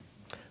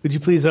Would you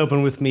please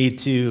open with me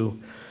to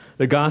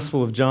the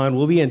Gospel of John?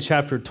 We'll be in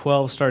chapter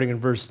 12, starting in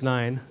verse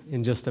 9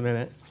 in just a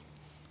minute.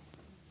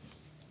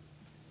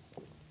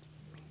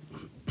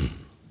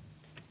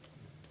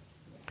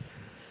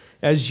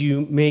 As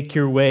you make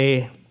your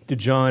way to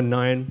John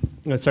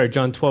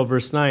 12,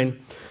 verse 9,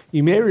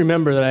 you may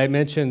remember that I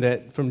mentioned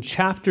that from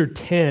chapter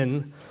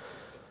 10,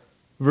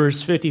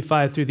 verse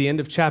 55 through the end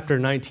of chapter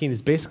 19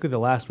 is basically the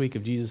last week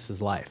of Jesus'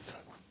 life.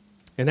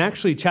 And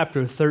actually,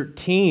 chapter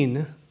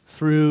 13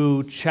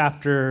 through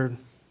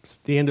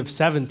the end of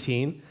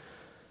 17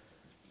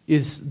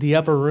 is the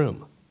upper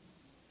room.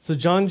 So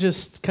John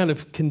just kind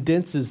of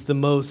condenses the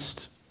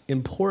most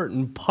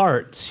important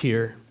parts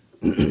here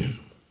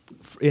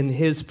in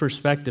his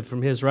perspective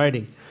from his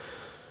writing.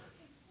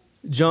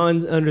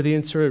 John, under the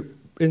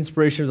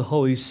inspiration of the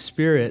Holy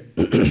Spirit,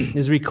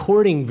 is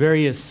recording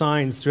various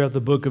signs throughout the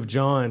book of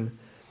John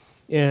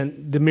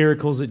and the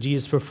miracles that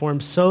Jesus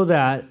performed so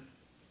that,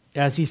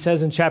 as he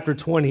says in chapter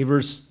 20,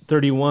 verse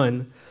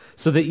 31,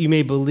 so that you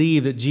may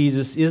believe that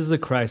Jesus is the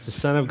Christ, the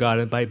Son of God,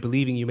 and by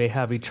believing you may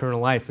have eternal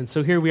life. And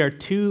so here we are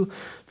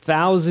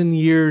 2,000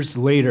 years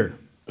later.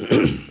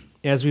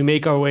 As we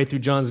make our way through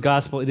John's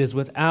gospel, it is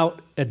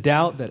without a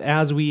doubt that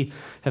as we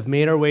have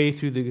made our way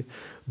through the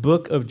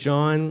book of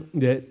John,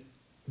 that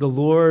the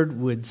Lord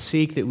would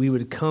seek that we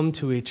would come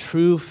to a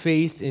true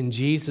faith in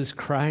Jesus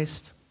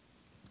Christ,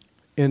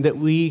 and that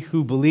we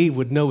who believe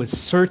would know with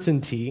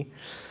certainty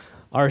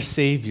our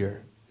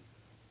Savior,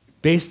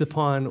 based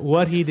upon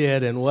what he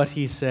did and what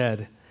he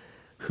said,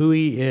 who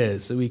he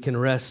is, that we can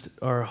rest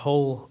our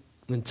whole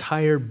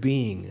entire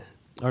being,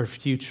 our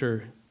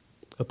future,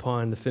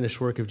 upon the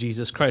finished work of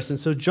Jesus Christ. And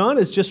so John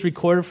has just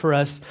recorded for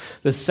us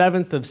the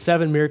seventh of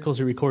 7 miracles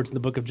he records in the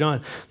book of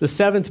John. The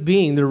seventh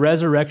being the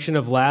resurrection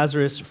of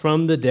Lazarus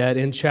from the dead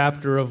in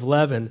chapter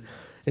 11.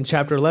 In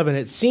chapter 11,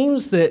 it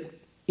seems that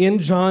in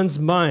John's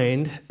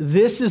mind,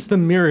 this is the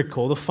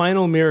miracle, the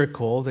final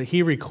miracle that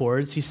he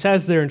records. He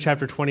says there in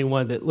chapter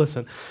 21 that,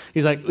 listen,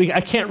 he's like, I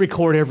can't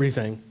record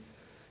everything.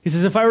 He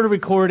says, if I were to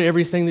record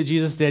everything that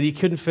Jesus did, he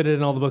couldn't fit it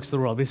in all the books of the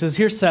world. But he says,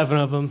 here's 7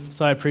 of them,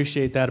 so I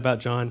appreciate that about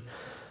John.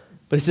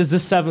 But he says,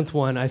 this 7th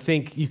one, I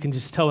think you can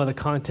just tell by the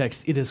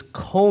context, it is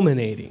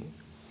culminating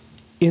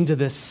into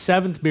this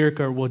 7th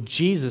miracle where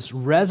Jesus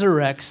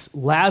resurrects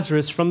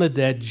Lazarus from the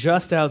dead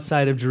just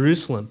outside of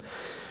Jerusalem.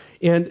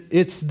 And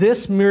it's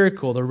this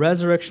miracle, the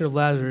resurrection of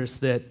Lazarus,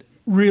 that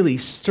really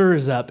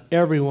stirs up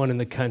everyone in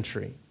the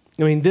country.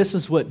 I mean, this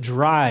is what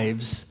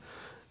drives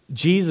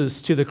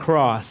Jesus to the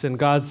cross and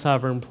God's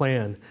sovereign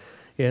plan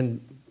and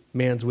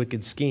man's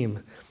wicked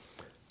scheme.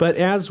 But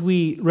as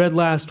we read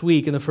last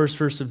week in the first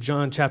verse of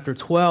John chapter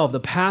 12, the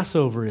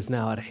Passover is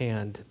now at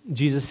hand.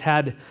 Jesus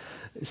had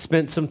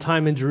spent some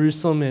time in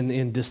Jerusalem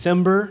in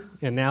December,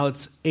 and now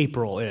it's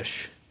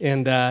April-ish.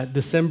 And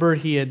December,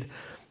 he had...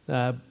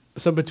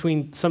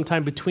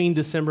 sometime between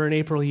December and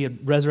April, he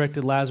had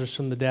resurrected Lazarus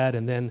from the dead,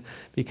 and then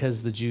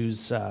because the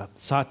Jews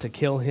sought to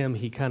kill him,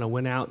 he kind of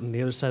went out on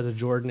the other side of the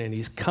Jordan, and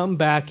he's come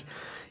back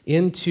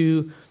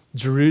into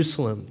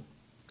Jerusalem.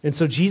 And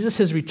so Jesus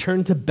has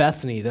returned to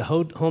Bethany, the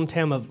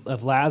hometown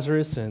of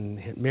Lazarus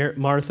and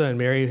Martha and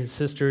Mary, his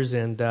sisters,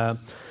 and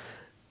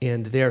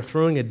they are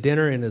throwing a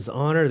dinner in his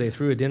honor. They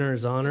threw a dinner in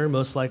his honor,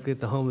 most likely at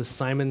the home of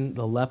Simon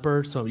the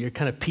leper. So you're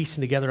kind of piecing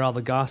together all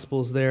the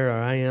Gospels there,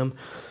 or I am.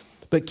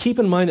 But keep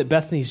in mind that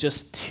Bethany is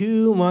just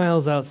 2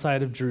 miles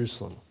outside of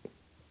Jerusalem.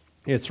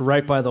 It's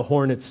right by the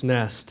hornet's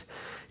nest.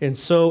 And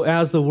so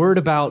as the word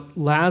about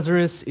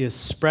Lazarus is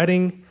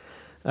spreading,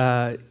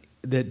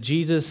 that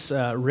Jesus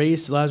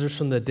raised Lazarus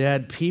from the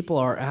dead, people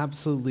are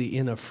absolutely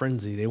in a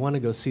frenzy. They want to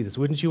go see this.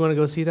 Wouldn't you want to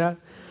go see that?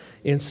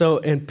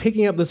 And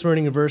picking up this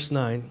morning in verse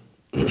 9,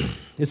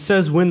 it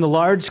says, when the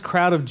large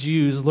crowd of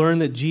Jews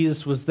learned that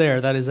Jesus was there,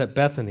 that is at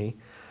Bethany,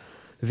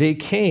 they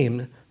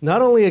came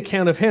not only on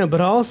account of him,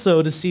 but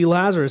also to see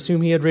Lazarus,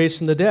 whom he had raised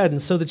from the dead.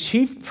 And so the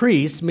chief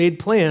priests made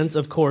plans,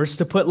 of course,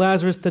 to put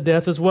Lazarus to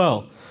death as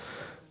well.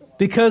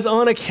 Because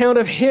on account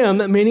of him,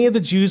 many of the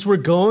Jews were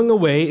going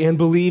away and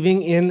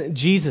believing in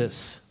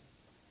Jesus.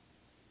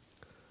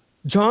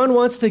 John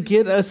wants to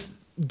give us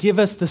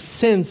the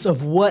sense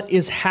of what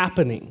is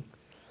happening,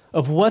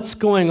 of what's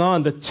going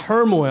on, the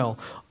turmoil,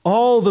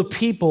 all the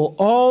people,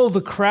 all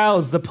the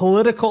crowds, the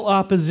political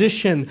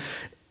opposition,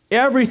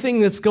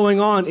 everything that's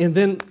going on, and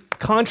then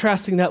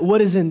contrasting that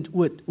what is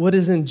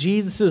in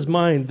Jesus'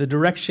 mind, the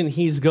direction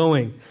he's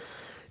going.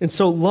 And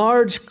so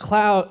large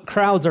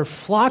crowds are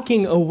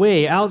flocking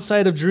away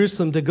outside of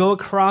Jerusalem to go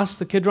across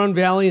the Kidron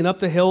Valley and up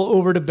the hill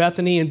over to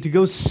Bethany and to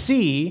go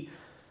see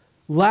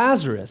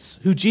Lazarus,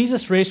 who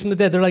Jesus raised from the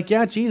dead. They're like,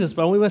 yeah, Jesus,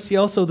 but we must see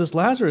also this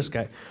Lazarus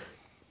guy.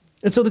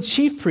 And so the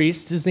chief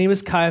priest, his name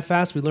is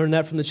Caiaphas, we learned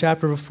that from the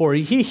chapter before,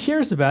 he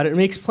hears about it and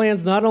makes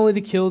plans not only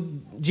to kill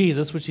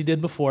Jesus, which he did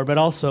before, but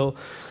also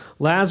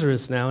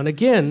Lazarus now. And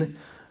again,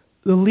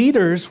 the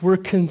leaders were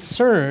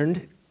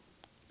concerned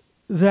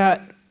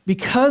that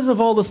because of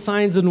all the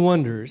signs and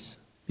wonders,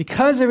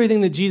 because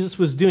everything that Jesus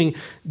was doing,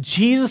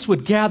 Jesus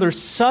would gather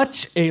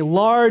such a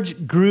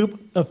large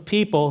group of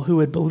people who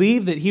would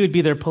believe that he would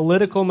be their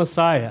political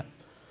Messiah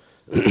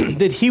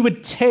that he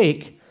would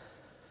take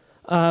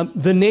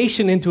the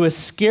nation into a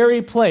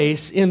scary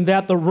place in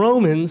that the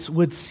Romans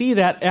would see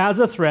that as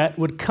a threat,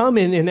 would come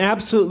in and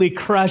absolutely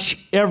crush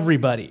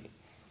everybody.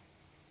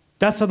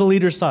 That's how the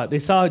leaders saw it. They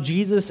saw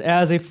Jesus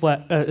as a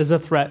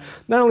threat,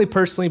 not only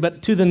personally,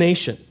 but to the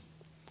nation.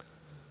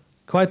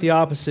 Quite the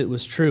opposite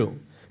was true.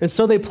 And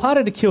so they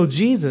plotted to kill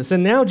Jesus,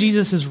 and now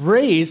Jesus is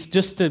raised,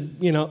 just to,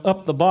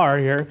 up the bar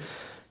here.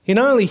 He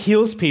not only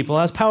heals people,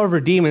 has power over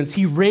demons,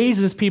 he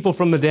raises people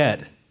from the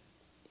dead.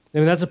 I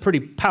mean, that's a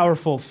pretty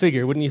powerful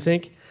figure, wouldn't you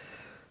think?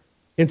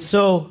 And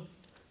so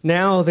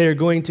now they're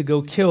going to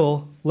go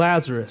kill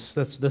Lazarus.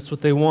 That's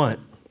what they want.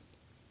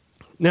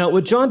 Now,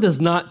 what John does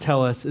not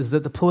tell us is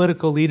that the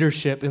political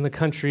leadership in the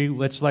country,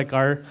 which like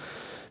our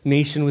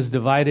nation was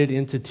divided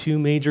into two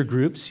major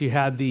groups. You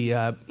had the,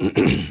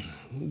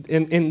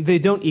 and they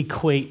don't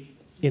equate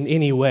in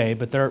any way,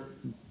 but they're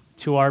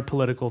to our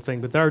political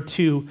thing, but there are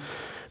two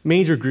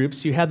major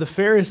groups. You had the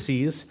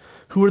Pharisees,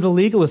 who were the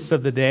legalists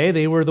of the day.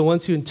 They were the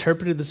ones who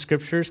interpreted the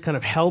scriptures, kind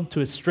of held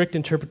to a strict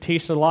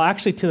interpretation of the law,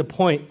 actually to the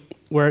point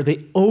where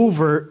they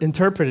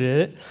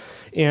over-interpreted it,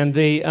 and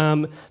they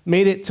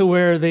made it to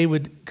where they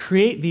would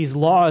create these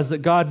laws that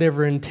God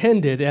never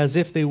intended, as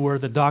if they were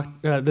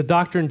the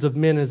doctrines of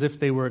men, as if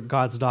they were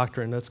God's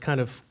doctrine. That's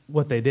kind of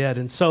what they did.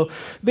 And so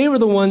they were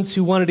the ones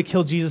who wanted to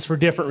kill Jesus for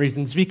different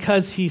reasons,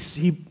 because he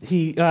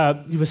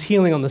was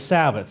healing on the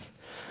Sabbath,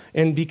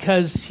 and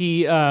because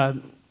he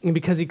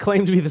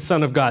claimed to be the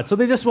Son of God. So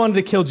they just wanted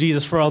to kill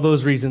Jesus for all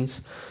those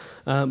reasons,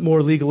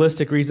 more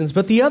legalistic reasons.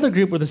 But the other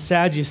group were the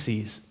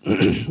Sadducees.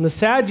 The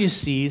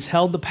Sadducees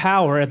held the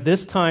power at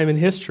this time in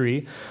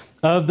history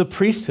of the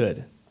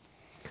priesthood.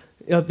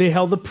 They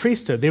held the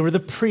priesthood. They were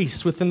the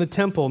priests within the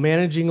temple,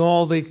 managing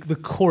all the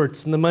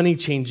courts and the money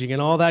changing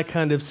and all that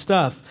kind of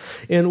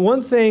stuff. And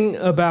one thing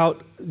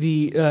about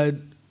the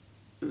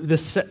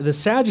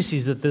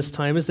Sadducees at this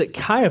time is that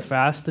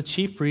Caiaphas, the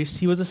chief priest,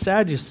 he was a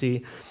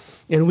Sadducee.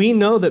 And we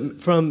know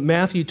that from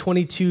Matthew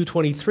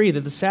 22:23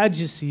 that the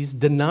Sadducees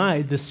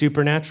denied the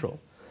supernatural.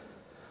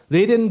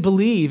 They didn't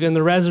believe in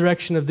the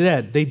resurrection of the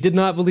dead. They did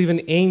not believe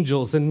in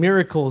angels and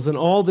miracles and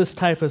all this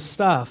type of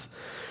stuff.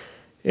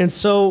 And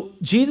so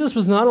Jesus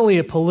was not only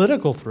a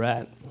political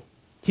threat,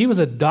 he was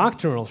a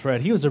doctrinal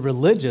threat. He was a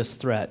religious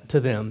threat to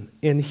them.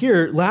 And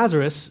here,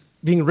 Lazarus,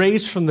 being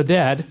raised from the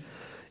dead,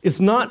 is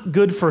not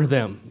good for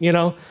them.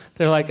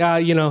 They're like,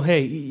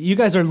 hey, you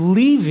guys are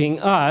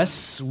leaving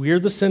us. We're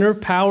the center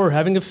of power,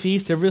 having a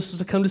feast. Everybody's supposed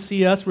to come to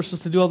see us. We're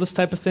supposed to do all this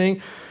type of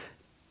thing.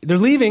 They're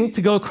leaving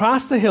to go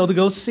across the hill to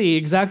go see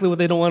exactly what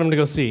they don't want them to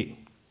go see.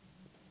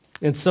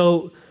 And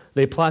so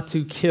they plot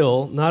to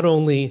kill not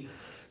only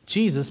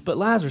Jesus, but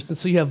Lazarus. And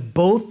so you have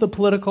both the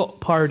political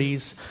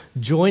parties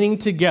joining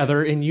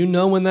together, and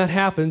when that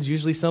happens,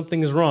 usually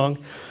something is wrong,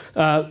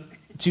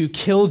 to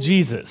kill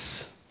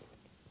Jesus.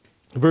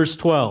 Verse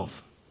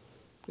 12,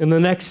 and the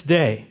next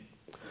day,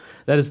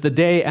 that is the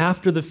day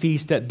after the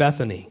feast at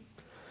Bethany,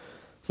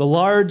 the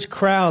large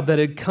crowd that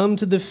had come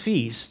to the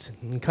feast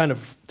and kind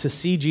of to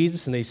see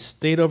Jesus, and they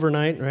stayed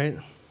overnight, right?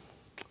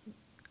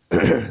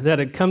 That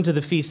had come to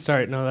the feast,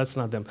 no, that's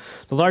not them.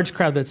 The large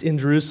crowd that's in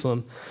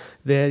Jerusalem,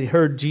 they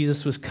heard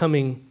Jesus was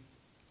coming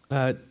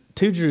to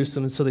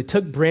Jerusalem, and so they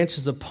took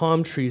branches of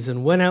palm trees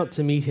and went out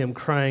to meet him,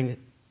 crying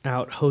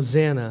out,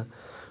 Hosanna,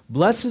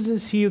 blessed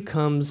is he who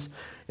comes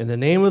in the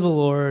name of the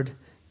Lord,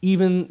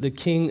 even the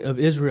King of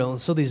Israel.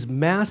 And so these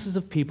masses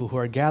of people who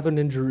are gathered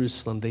in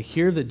Jerusalem, they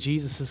hear that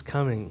Jesus is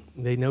coming.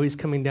 They know he's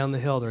coming down the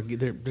hill.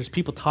 There's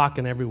people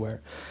talking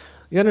everywhere.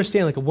 You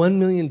understand, 1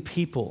 million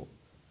people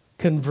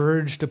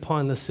converged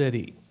upon the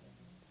city.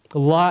 A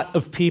lot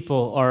of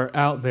people are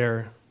out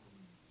there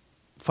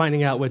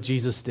finding out what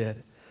Jesus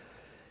did.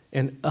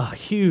 And a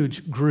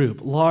huge group,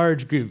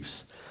 large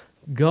groups,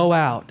 go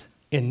out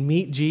and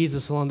meet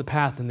Jesus along the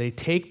path, and they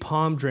take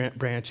palm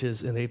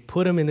branches and they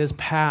put them in his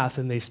path,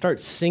 and they start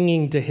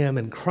singing to him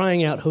and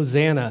crying out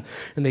Hosanna,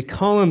 and they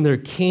call him their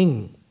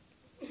king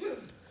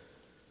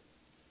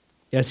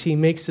as he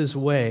makes his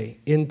way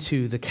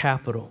into the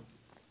capital.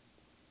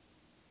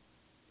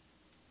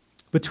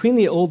 Between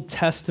the Old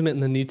Testament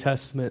and the New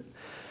Testament,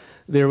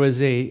 there was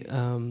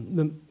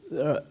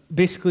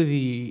basically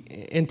the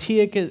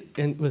Antiochus,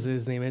 was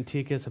his name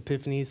Antiochus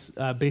Epiphanes?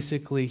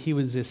 Basically, he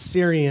was a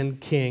Syrian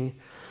king.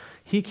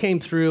 He came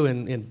through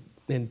and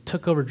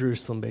took over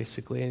Jerusalem,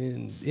 basically.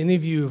 And any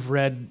of you have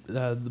read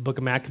the book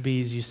of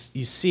Maccabees,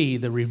 you see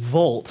the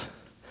revolt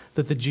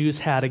that the Jews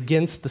had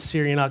against the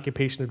Syrian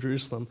occupation of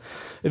Jerusalem.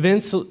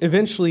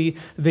 Eventually,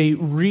 they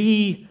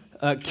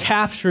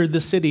recaptured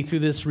the city through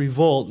this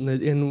revolt.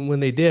 And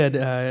when they did,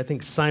 I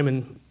think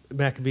Simon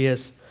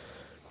Maccabeus,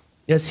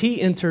 as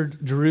he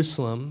entered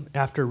Jerusalem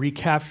after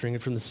recapturing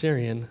it from the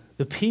Syrian,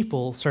 the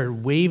people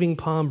started waving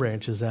palm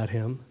branches at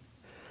him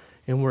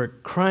and were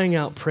crying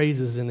out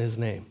praises in his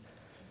name.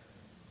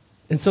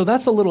 And so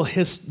that's a little,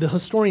 the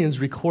historians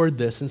record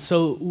this. And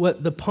so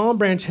what the palm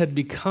branch had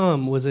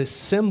become was a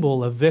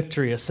symbol of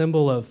victory, a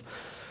symbol of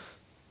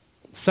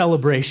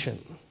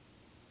celebration.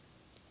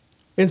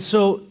 And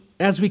so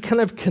as we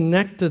kind of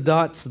connect the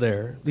dots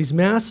there, these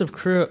massive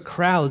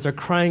crowds are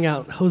crying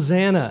out,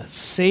 Hosanna,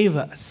 save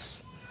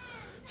us,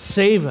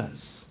 save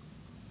us.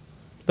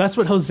 That's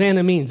what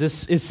Hosanna means,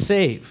 is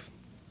save.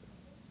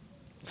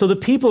 So the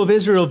people of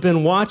Israel have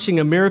been watching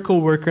a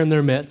miracle worker in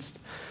their midst.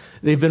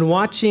 They've been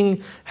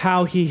watching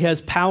how he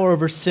has power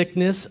over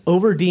sickness,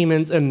 over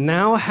demons, and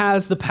now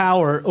has the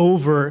power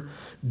over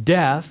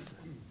death,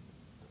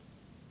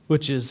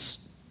 which is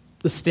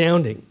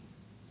astounding.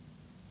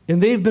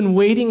 And they've been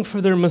waiting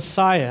for their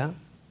Messiah.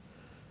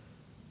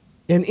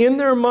 And in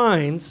their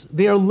minds,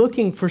 they are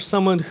looking for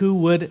someone who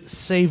would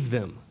save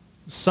them,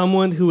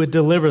 someone who would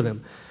deliver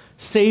them,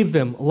 save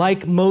them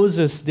like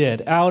Moses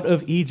did out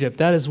of Egypt.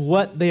 That is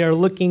what they are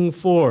looking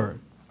for.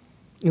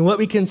 And what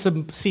we can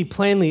see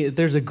plainly,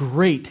 there's a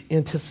great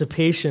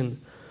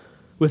anticipation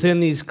within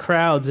these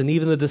crowds and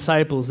even the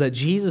disciples that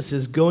Jesus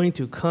is going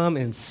to come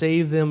and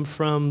save them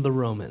from the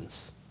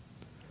Romans.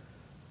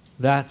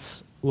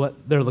 That's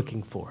what they're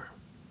looking for.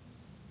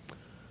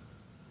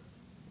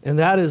 And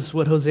that is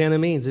what Hosanna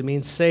means. It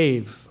means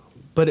save.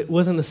 But it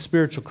wasn't a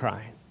spiritual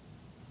cry.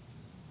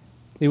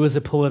 It was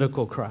a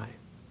political cry.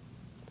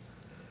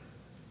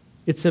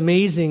 It's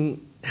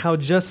amazing how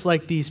just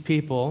like these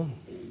people,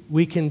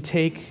 we can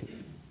take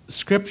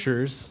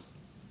scriptures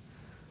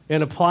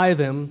and apply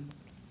them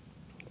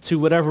to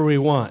whatever we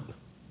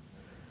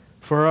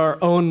for our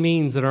own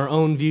means and our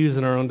own views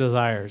and our own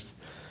desires.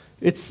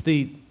 It's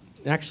the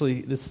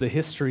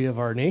history of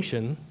our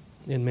nation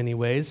in many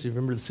ways. You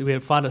remember we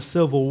had fought a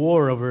civil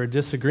war over a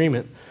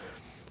disagreement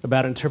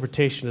about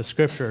interpretation of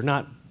Scripture.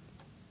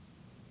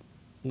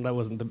 That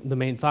wasn't the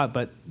main thought,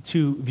 but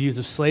two views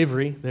of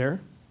slavery there.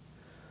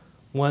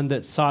 One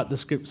that saw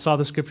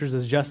the Scriptures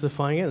as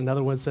justifying it,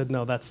 another one said,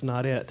 no, that's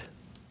not it.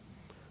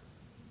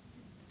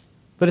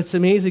 But it's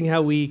amazing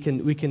how we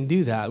can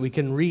do that. We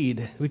can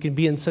read. We can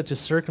be in such a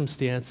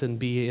circumstance and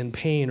be in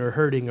pain or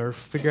hurting or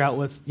figure out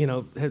what's,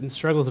 having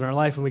struggles in our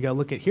life, and we go,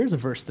 look at, here's a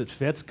verse that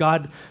fits.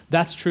 God,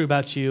 that's true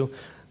about you.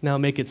 Now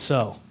make it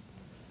so.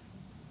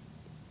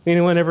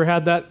 Anyone ever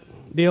had that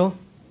deal?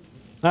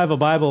 I have a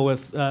Bible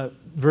with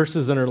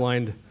verses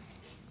underlined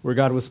where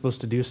God was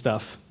supposed to do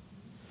stuff.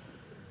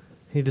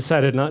 He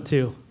decided not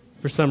to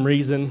for some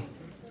reason.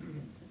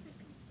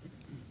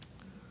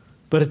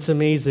 But it's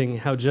amazing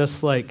how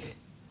just like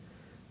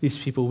these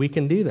people, we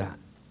can do that.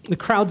 The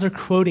crowds are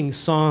quoting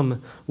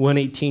Psalm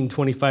 118,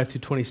 25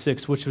 through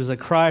 26, which was a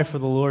cry for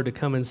the Lord to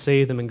come and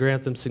save them and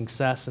grant them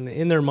success. And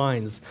in their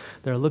minds,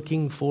 they're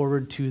looking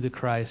forward to the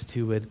Christ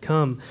who would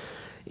come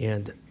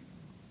and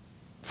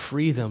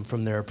free them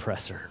from their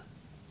oppressor.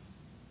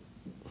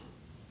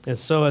 And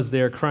so as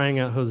they're crying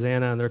out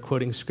Hosanna and they're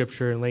quoting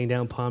Scripture and laying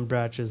down palm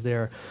branches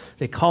there,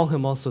 they call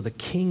him also the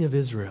King of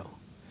Israel.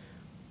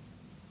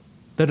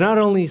 They're not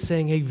only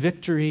saying, hey,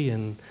 victory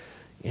and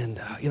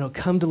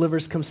come deliver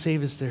us, come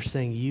save us. They're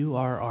saying, you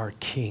are our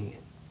King.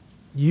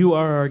 You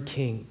are our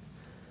King.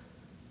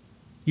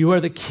 You are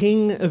the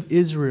King of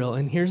Israel.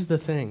 And here's the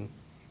thing,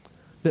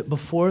 that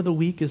before the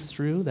week is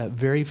through, that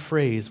very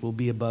phrase will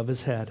be above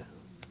his head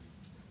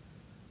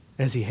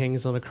as he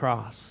hangs on the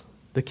cross,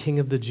 the King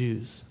of the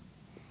Jews.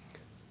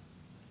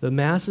 The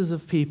masses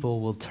of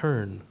people will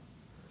turn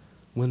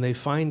when they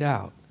find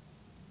out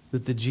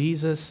that the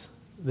Jesus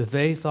that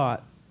they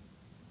thought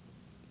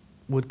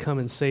would come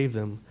and save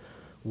them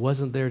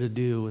wasn't there to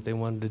do what they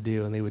wanted to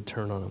do, and they would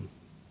turn on him.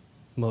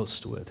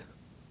 Most would.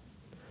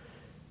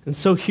 And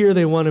so here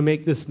they want to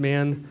make this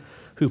man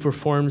who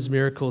performs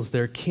miracles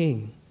their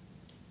king.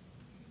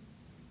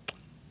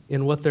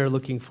 And what they're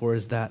looking for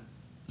is that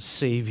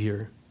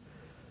Savior.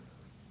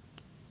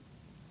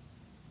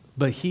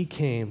 But he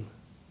came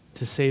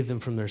to save them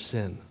from their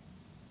sin.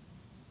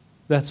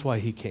 That's why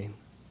he came.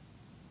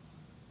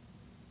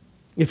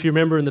 If you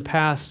remember in the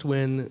past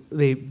when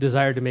they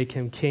desired to make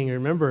him king,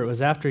 remember it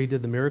was after he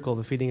did the miracle,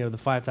 the feeding of the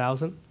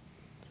 5,000.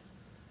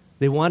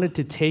 They wanted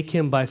to take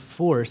him by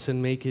force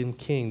and make him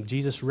king.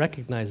 Jesus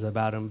recognized that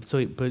about him,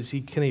 but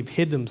he kind of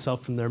hid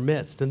himself from their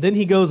midst. And then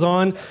he goes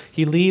on,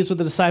 he leaves with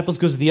the disciples,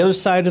 goes to the other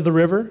side of the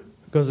river,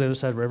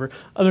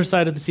 other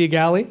side of the Sea of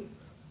Galilee.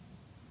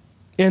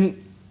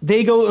 And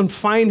they go and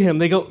find him.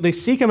 They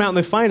seek him out and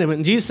they find him.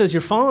 And Jesus says,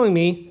 you're following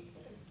me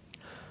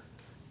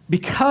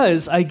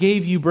because I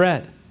gave you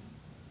bread.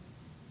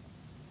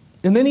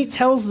 And then he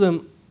tells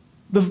them,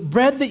 the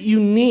bread that you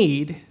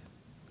need,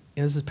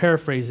 and this is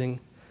paraphrasing,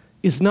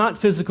 is not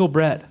physical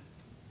bread.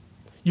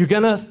 You're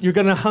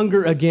gonna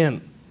hunger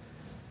again.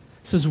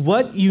 He says,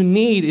 what you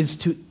need is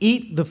to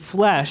eat the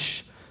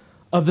flesh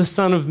of the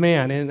Son of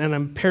Man. And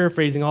I'm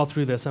paraphrasing all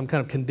through this. I'm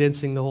kind of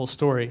condensing the whole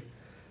story.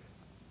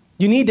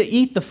 You need to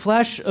eat the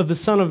flesh of the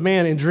Son of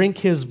Man and drink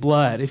his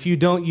blood. If you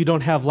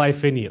don't have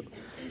life in you.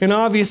 And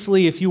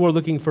obviously, if you are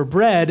looking for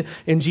bread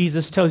and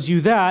Jesus tells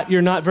you that,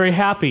 you're not very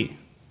happy.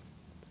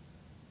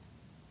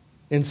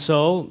 And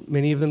so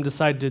many of them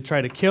decide to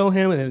try to kill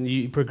him, and then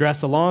you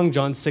progress along.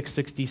 John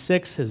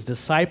 6:66, his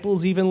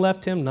disciples even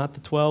left him, not the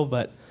 12,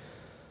 but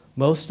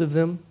most of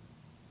them.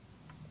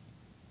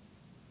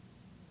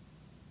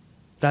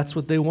 That's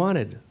what they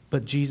wanted,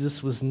 but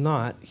Jesus was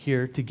not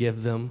here to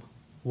give them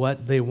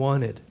what they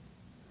wanted.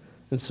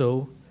 And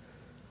so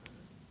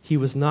he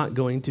was not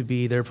going to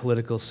be their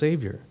political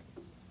savior.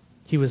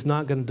 He was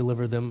not going to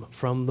deliver them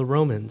from the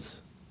Romans,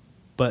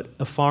 but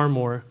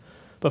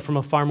from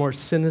a far more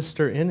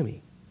sinister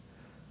enemy,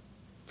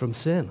 from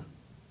sin,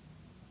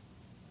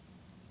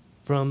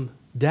 from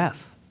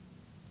death,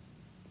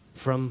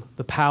 from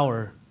the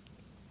power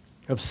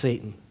of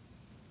Satan,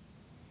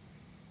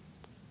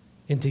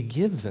 and to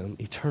give them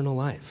eternal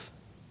life.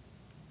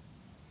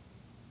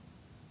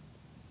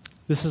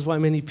 This is why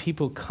many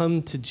people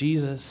come to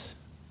Jesus.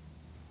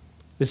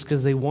 It's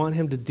because they want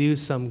him to do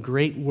some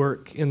great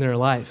work in their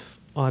life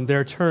on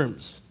their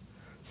terms.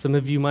 Some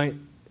of you might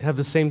have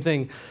the same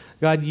thing.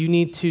 God, you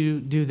need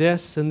to do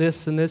this and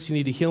this and this. You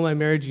need to heal my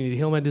marriage. You need to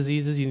heal my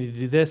diseases. You need to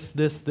do this,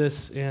 this,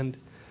 this. And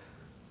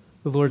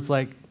the Lord's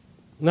like,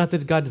 not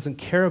that God doesn't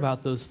care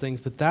about those things,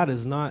 but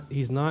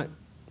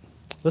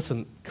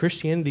listen,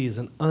 Christianity is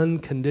an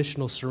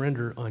unconditional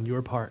surrender on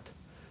your part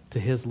to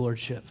his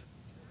lordship.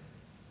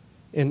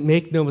 And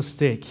make no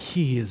mistake,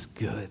 he is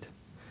good.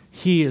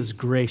 He is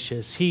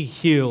gracious. He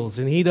heals,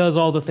 and he does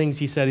all the things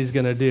he said he's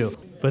going to do.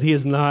 But he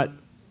is not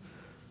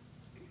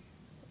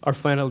our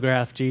final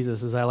graph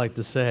Jesus, as I like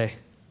to say.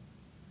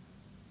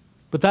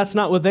 But that's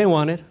not what they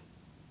wanted.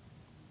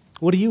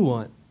 What do you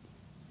want?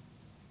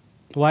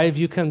 Why have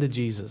you come to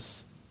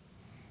Jesus?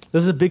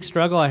 This is a big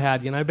struggle I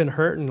had. I've been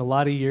hurt in a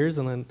lot of years,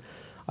 and then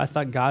I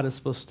thought God is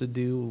supposed to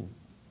do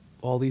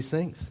all these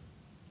things.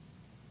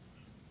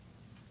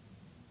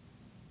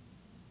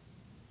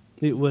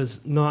 It was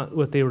not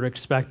what they were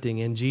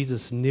expecting, and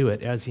Jesus knew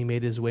it as he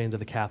made his way into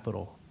the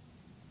Capitol.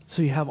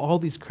 So you have all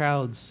these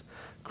crowds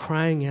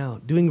crying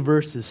out, doing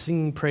verses,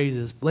 singing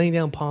praises, laying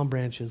down palm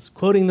branches,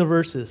 quoting the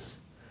verses.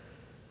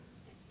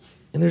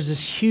 And there's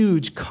this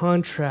huge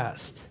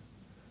contrast.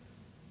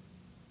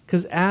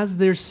 Because as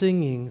they're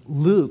singing,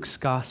 Luke's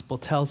gospel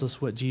tells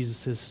us what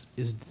Jesus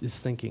is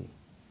thinking.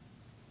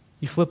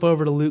 You flip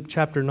over to Luke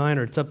chapter 9,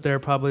 or it's up there,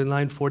 probably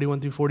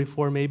 9:41 through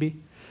 44 maybe.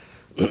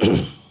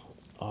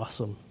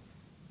 Awesome.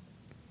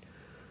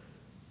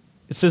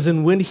 It says,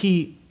 and when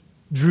he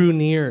drew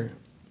near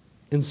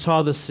and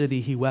saw the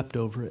city, he wept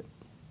over it,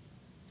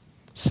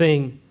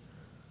 saying,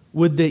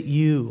 would that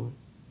you,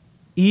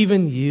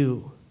 even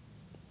you,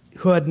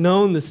 who had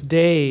known this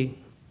day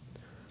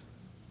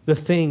the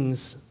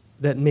things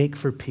that make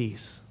for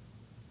peace.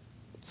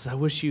 Says, I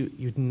wish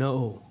you'd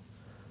know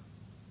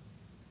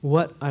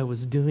what I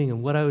was doing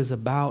and what I was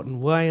about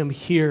and why I'm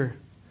here.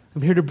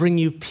 I'm here to bring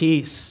you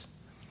peace.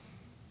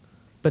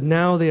 But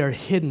now they are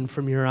hidden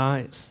from your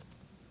eyes.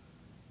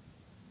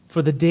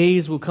 For the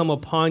days will come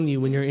upon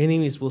you when your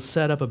enemies will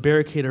set up a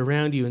barricade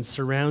around you and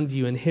surround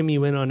you and hem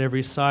you in on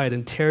every side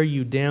and tear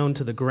you down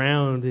to the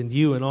ground, and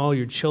you and all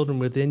your children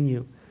within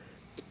you.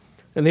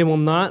 And they will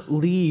not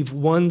leave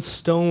one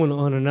stone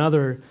on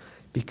another,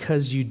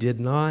 because you did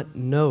not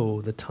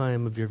know the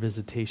time of your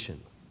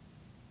visitation.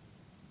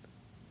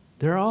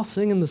 They're all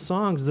singing the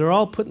songs. They're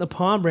all putting the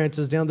palm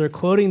branches down. They're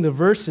quoting the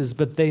verses,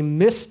 but they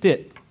missed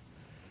it.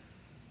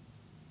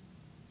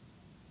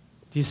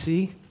 Do you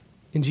see?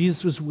 And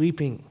Jesus was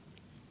weeping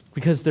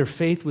because their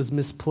faith was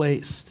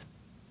misplaced.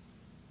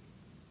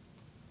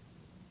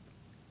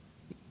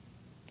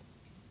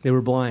 They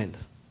were blind.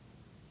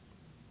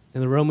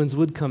 And the Romans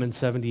would come in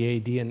 70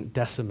 AD and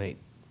decimate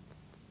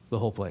the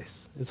whole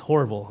place. It's a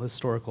horrible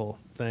historical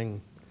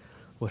thing,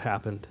 what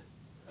happened.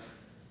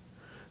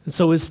 And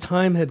so his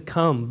time had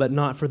come, but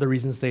not for the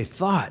reasons they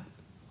thought.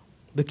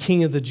 The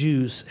king of the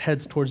Jews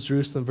heads towards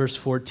Jerusalem, verse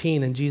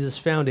 14, and Jesus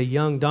found a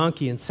young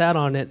donkey and sat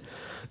on it,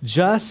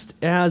 just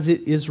as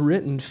it is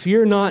written,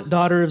 fear not,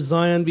 daughter of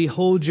Zion,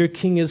 behold, your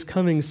king is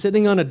coming,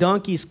 sitting on a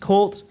donkey's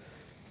colt.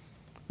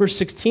 Verse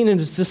 16, and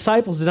his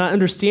disciples did not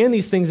understand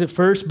these things at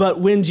first, but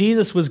when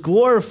Jesus was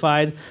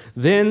glorified,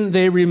 then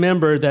they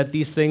remembered that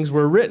these things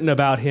were written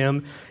about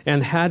him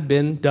and had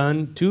been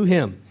done to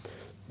him.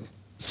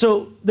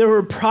 So there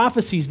were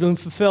prophecies being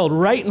fulfilled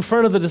right in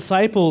front of the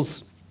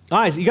disciples'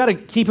 eyes. You got to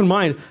keep in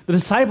mind, the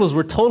disciples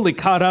were totally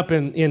caught up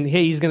in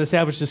hey, he's going to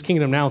establish this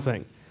kingdom now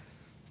thing.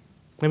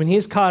 I mean,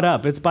 he's caught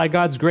up. It's by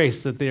God's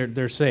grace that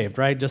they're saved,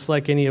 right? Just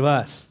like any of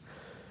us.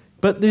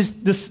 But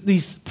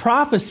these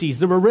prophecies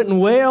that were written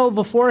well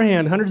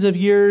beforehand, hundreds of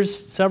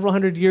years, several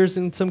hundred years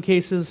in some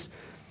cases,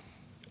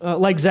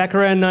 like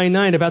Zechariah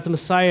 9:9 about the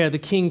Messiah, the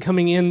king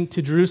coming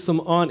into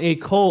Jerusalem on a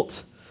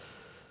colt,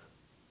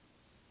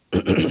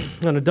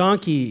 on a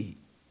donkey.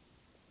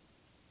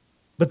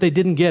 But they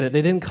didn't get it.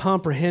 They didn't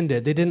comprehend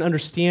it. They didn't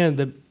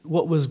understand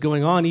what was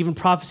going on. Even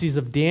prophecies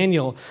of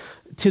Daniel,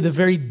 to the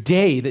very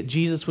day that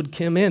Jesus would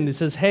come in. It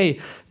says, hey,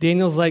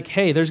 Daniel's like,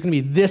 hey, there's going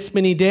to be this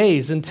many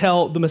days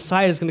until the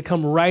Messiah is going to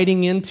come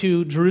riding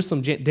into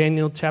Jerusalem,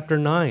 Daniel chapter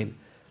 9.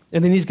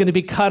 And then he's going to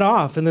be cut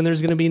off, and then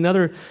there's going to be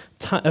another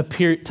time of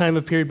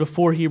period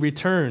before he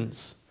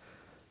returns.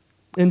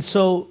 And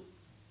so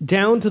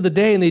down to the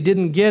day, and they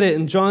didn't get it,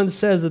 and John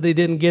says that they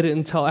didn't get it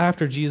until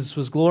after Jesus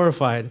was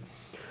glorified.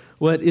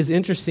 What is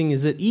interesting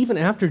is that even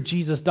after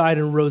Jesus died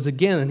and rose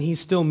again, and he's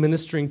still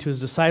ministering to his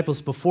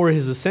disciples before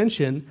his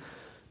ascension,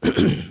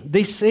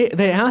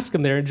 they ask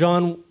him there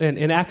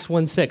in Acts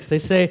 1:6. They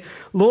say,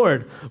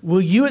 "Lord,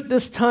 will you at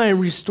this time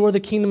restore the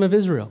kingdom of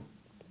Israel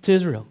to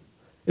Israel?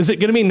 Is it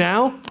going to be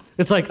now?"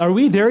 It's like, are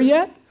we there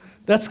yet?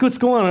 That's what's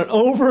going on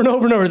over and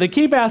over and over. They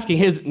keep asking,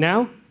 "Hey,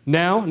 now,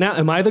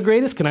 am I the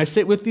greatest? Can I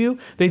sit with you?"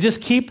 They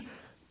just keep,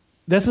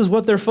 this is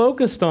what they're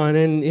focused on.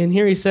 And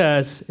here he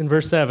says in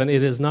verse 7,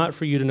 "It is not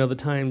for you to know the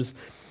times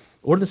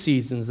or the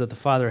seasons that the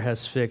Father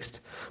has fixed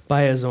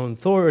by his own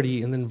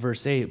authority." And then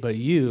verse 8, "But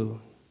you're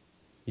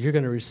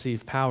going to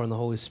receive power and the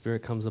Holy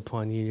Spirit comes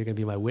upon you. You're going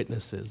to be my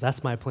witnesses."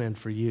 That's my plan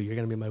for you. You're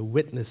going to be my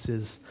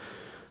witnesses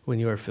when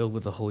you are filled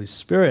with the Holy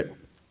Spirit.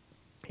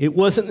 It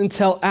wasn't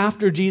until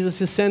after Jesus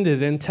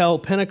ascended, until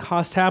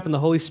Pentecost happened, the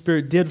Holy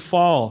Spirit did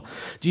fall.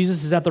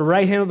 Jesus is at the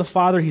right hand of the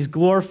Father. He's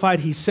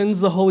glorified. He sends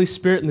the Holy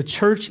Spirit, and the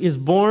church is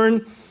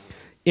born.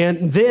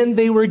 And then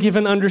they were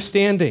given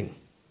understanding.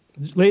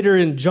 Later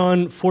in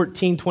John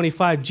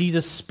 14:25,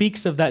 Jesus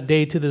speaks of that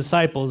day to the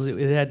disciples.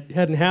 It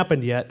hadn't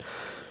happened yet.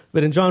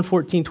 But in John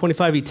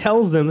 14:25, he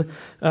tells them,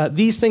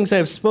 "These things I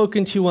have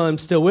spoken to you while I'm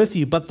still with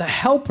you. But the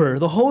Helper,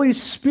 the Holy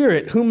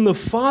Spirit, whom the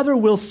Father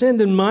will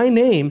send in my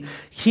name,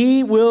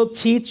 he will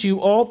teach you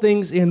all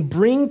things and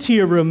bring to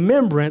your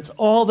remembrance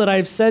all that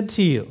I've said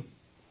to you."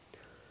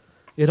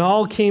 It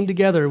all came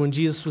together when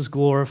Jesus was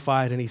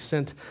glorified and he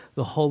sent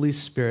the Holy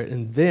Spirit,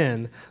 and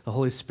then the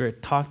Holy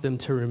Spirit taught them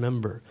to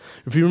remember.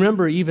 If you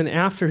remember, even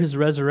after his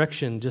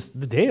resurrection, just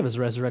the day of his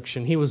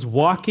resurrection, he was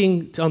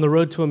walking on the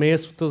road to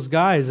Emmaus with those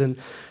guys, and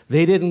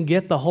they didn't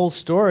get the whole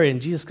story.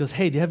 And Jesus goes,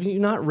 "Hey, have you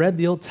not read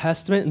the Old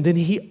Testament?" And then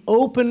he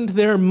opened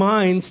their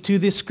minds to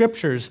the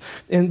scriptures.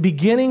 And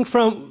beginning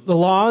from the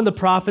law and the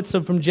prophets,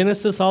 so from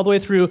Genesis all the way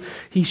through,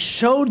 he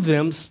showed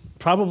them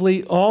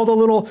probably all the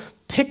little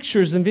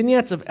pictures and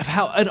vignettes of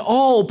how it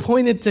all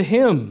pointed to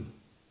him.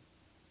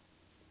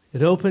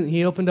 He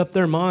opened up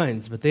their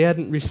minds, but they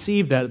hadn't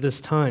received that at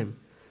this time.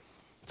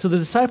 So the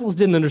disciples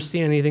didn't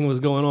understand anything was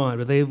going on,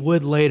 but they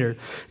would later.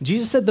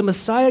 Jesus said the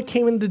Messiah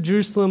came into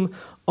Jerusalem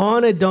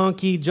on a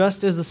donkey,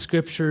 just as the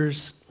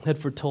scriptures had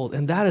foretold.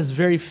 And that is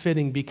very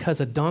fitting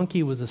because a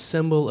donkey was a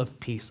symbol of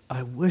peace.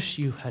 I wish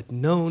you had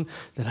known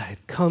that I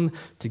had come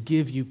to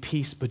give you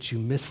peace, but you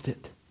missed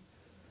it.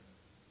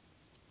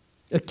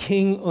 A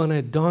king on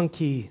a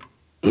donkey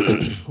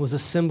was a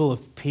symbol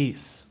of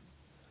peace.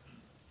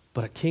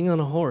 But a king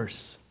on a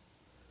horse,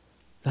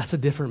 that's a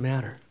different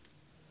matter.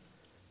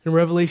 In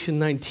Revelation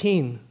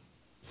 19, it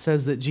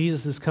says that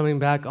Jesus is coming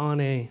back on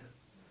a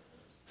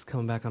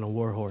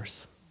war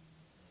horse.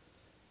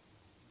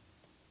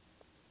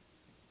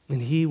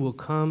 And he will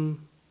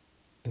come,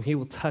 and he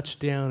will touch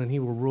down, and he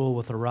will rule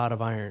with a rod of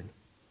iron.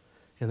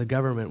 And the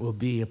government will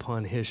be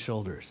upon his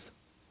shoulders.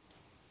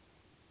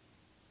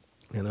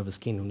 And of his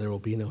kingdom there will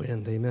be no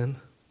end, amen?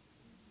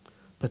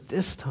 But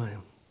this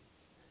time,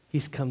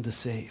 he's come to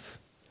save.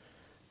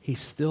 He's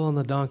still on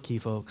the donkey,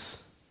 folks.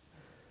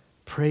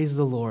 Praise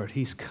the Lord.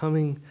 He's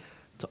coming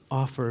to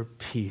offer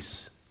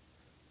peace.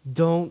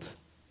 Don't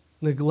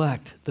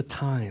neglect the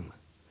time.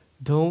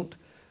 Don't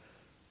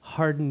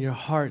harden your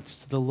hearts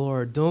to the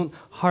Lord. Don't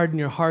harden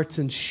your hearts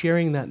in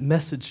sharing that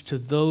message to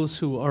those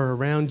who are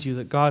around you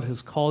that God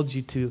has called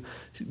you to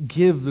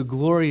give the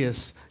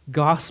glorious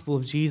gospel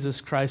of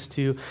Jesus Christ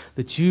to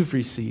that you've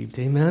received.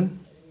 Amen?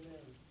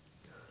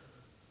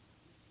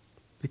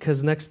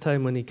 Because next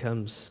time when he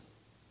comes,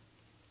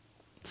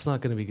 it's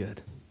not going to be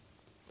good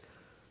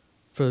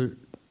for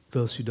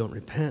those who don't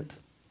repent.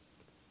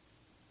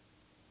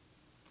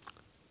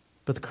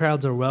 But the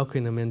crowds are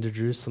welcoming him into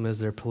Jerusalem as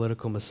their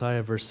political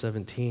Messiah, verse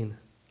 17.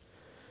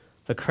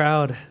 The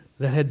crowd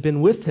that had been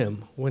with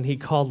him when he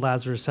called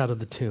Lazarus out of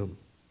the tomb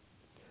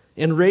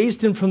and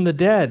raised him from the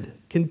dead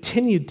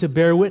continued to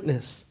bear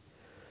witness.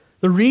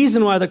 The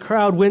reason why the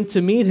crowd went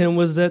to meet him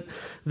was that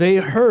they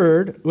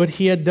heard what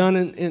he had done,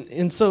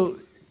 and so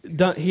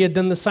he had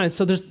done the sign.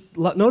 So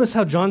notice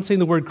how John's saying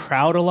the word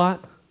crowd a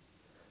lot?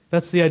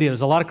 That's the idea.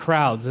 There's a lot of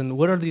crowds. And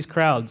what are these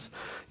crowds?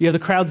 You have the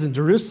crowds in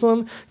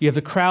Jerusalem. You have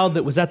the crowd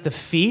that was at the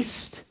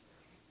feast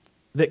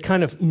that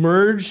kind of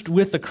merged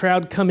with the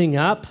crowd coming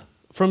up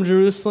from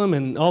Jerusalem.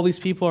 And all these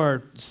people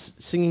are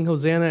singing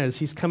Hosanna as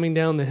he's coming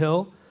down the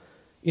hill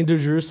into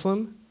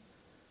Jerusalem.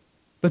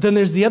 But then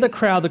there's the other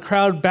crowd, the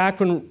crowd back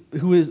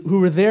who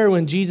were there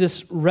when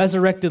Jesus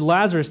resurrected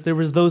Lazarus. There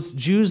was those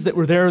Jews that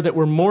were there that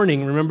were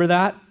mourning. Remember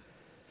that?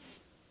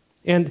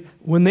 And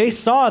when they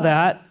saw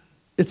that,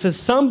 it says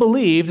some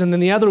believed, and then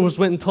the other went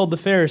and told the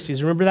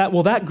Pharisees. Remember that?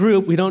 Well, that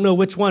group, we don't know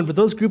which one, but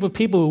those group of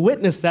people who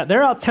witnessed that,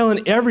 they're out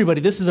telling everybody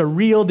this is a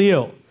real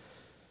deal.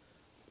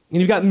 And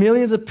you've got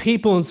millions of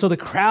people, and so the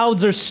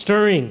crowds are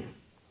stirring.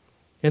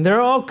 And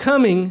they're all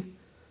coming,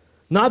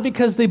 not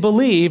because they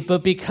believe,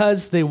 but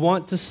because they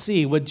want to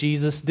see what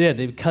Jesus did,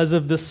 because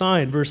of the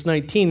sign, verse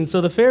 19. And so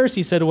the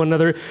Pharisees said to one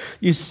another,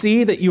 "You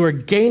see that you are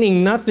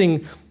gaining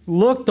nothing.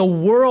 Look, the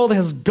world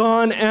has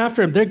gone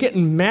after him." They're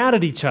getting mad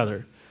at each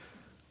other.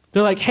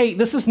 They're like, hey,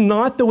 this is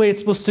not the way it's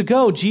supposed to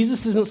go.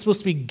 Jesus isn't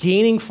supposed to be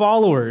gaining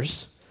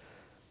followers.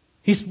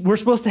 We're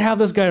supposed to have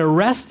this guy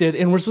arrested,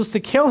 and we're supposed to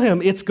kill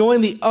him. It's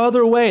going the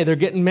other way. They're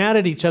getting mad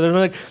at each other.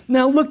 They're like,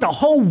 now look, the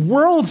whole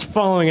world's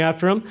following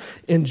after him.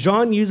 And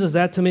John uses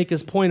that to make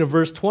his point of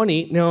verse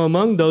 20. Now,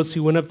 among those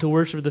who went up to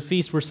worship at the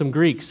feast were some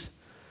Greeks.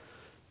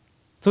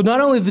 So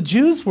not only the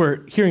Jews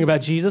were hearing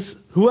about Jesus,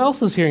 who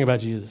else was hearing about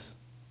Jesus?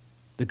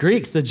 The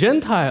Greeks, the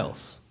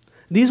Gentiles.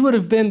 These would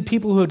have been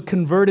people who had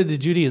converted to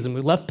Judaism,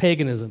 who left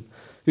paganism,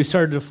 who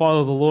started to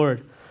follow the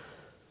Lord.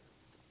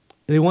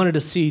 They wanted to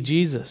see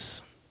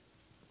Jesus.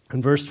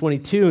 In verse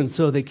 22, and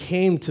so they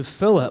came to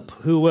Philip,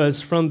 who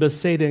was from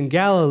Bethsaida in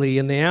Galilee,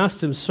 and they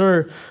asked him,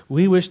 Sir,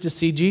 we wish to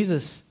see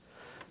Jesus.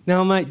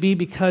 Now it might be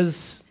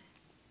because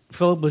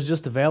Philip was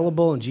just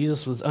available and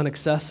Jesus was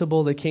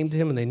inaccessible. They came to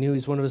him and they knew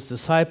he's one of his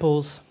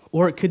disciples.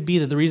 Or it could be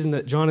that the reason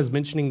that John is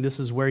mentioning this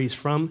is where he's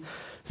from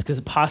is because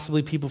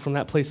possibly people from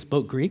that place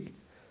spoke Greek.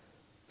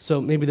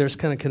 So maybe there's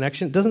kind of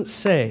connection. It doesn't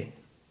say.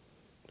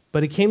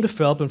 But he came to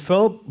Philip, and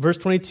Philip, verse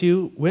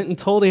 22, went and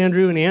told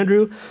Andrew, and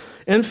Andrew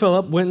and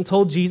Philip went and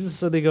told Jesus.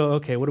 So they go,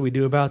 okay, what do we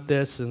do about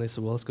this? And they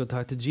said, well, let's go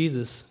talk to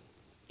Jesus.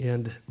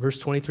 And verse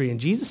 23, and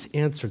Jesus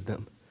answered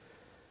them,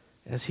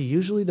 as he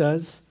usually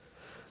does,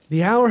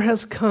 the hour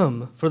has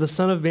come for the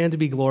Son of Man to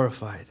be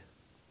glorified.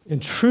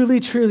 And truly,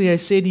 truly, I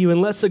say to you,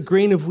 unless a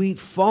grain of wheat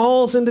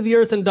falls into the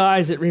earth and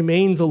dies, it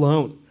remains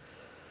alone.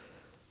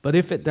 But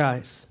if it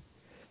dies,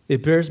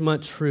 it bears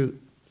much fruit.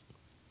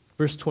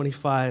 Verse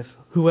 25,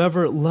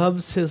 whoever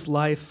loves his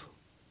life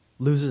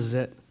loses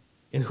it,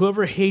 and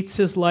whoever hates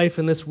his life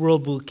in this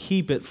world will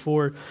keep it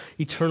for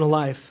eternal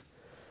life.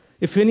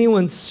 If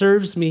anyone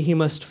serves me, he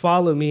must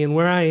follow me, and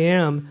where I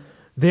am,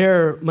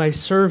 there my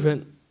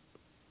servant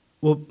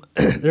will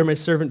there my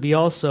servant be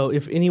also.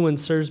 If anyone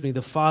serves me,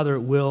 the Father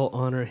will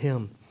honor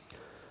him. I'm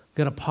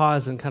going to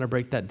pause and kind of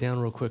break that down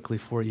real quickly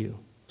for you.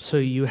 So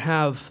you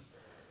have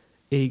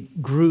a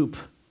group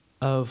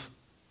of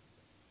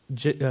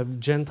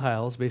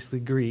Gentiles, basically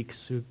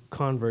Greeks, who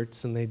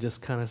converts, and they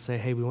just kind of say,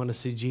 hey, we want to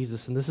see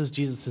Jesus. And this is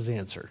Jesus'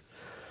 answer.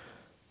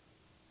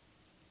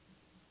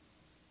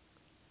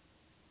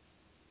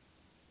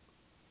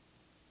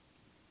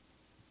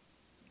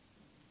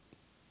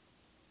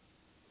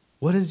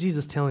 What is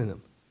Jesus telling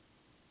them?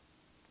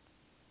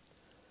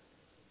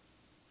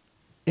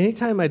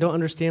 Anytime I don't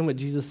understand what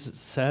Jesus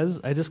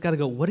says, I just got to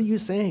go, what are you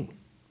saying?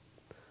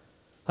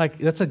 Like,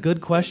 that's a good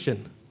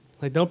question.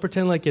 Like, don't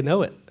pretend like you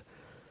know it.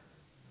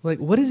 Like,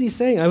 what is he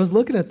saying? I was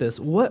looking at this.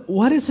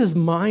 What is his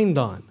mind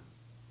on?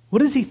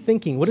 What is he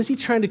thinking? What is he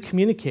trying to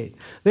communicate?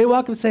 They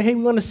walk up and say, hey,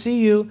 we want to see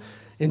you.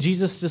 And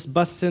Jesus just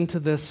busts into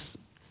this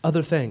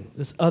other thing,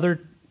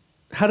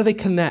 how do they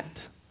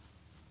connect?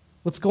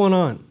 What's going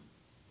on?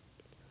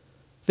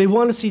 They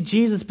want to see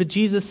Jesus, but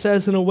Jesus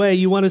says in a way,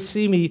 you want to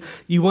see me,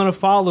 you want to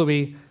follow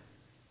me,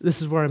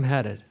 this is where I'm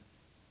headed.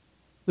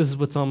 This is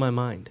what's on my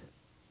mind.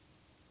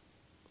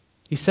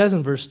 He says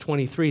in verse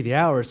 23, the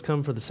hour has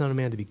come for the Son of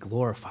Man to be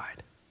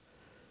glorified.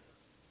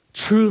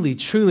 Truly,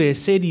 truly, I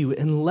say to you,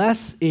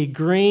 unless a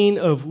grain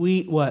of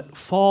wheat,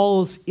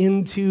 falls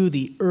into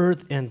the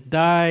earth and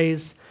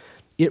dies,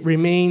 it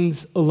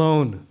remains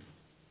alone.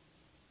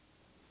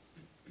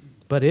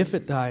 But if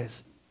it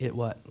dies, it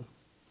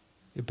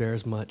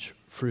bears much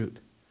fruit.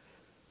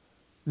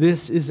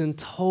 This is in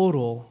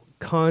total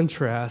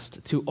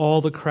contrast to all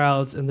the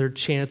crowds and their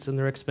chants and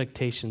their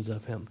expectations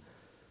of him.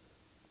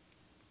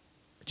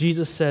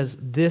 Jesus says,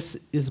 this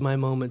is my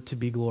moment to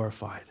be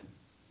glorified.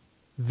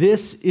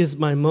 This is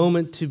my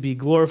moment to be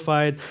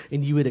glorified,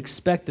 and you would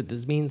expect that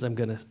this means I'm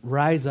going to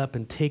rise up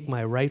and take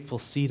my rightful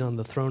seat on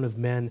the throne of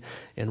men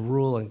and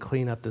rule and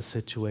clean up the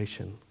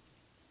situation.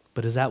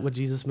 But is that what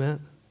Jesus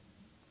meant?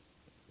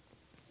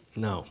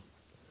 No.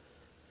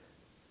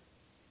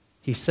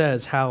 He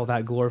says how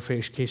that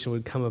glorification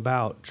would come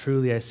about.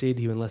 Truly I say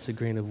to you, unless a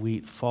grain of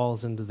wheat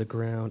falls into the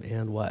ground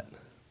and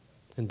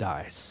and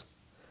dies,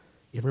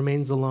 it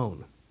remains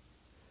alone.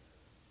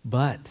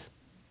 But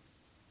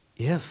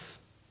if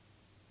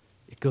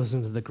it goes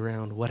into the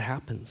ground, what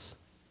happens?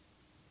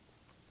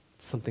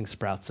 Something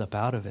sprouts up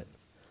out of it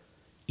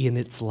in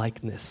its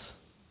likeness,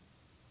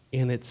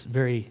 in its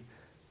very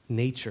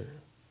nature.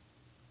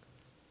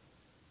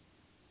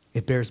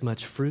 It bears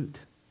much fruit.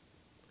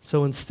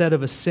 So instead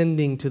of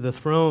ascending to the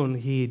throne,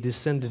 he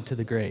descended to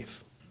the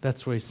grave.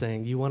 That's what he's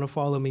saying. You want to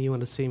follow me? You want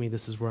to see me?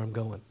 This is where I'm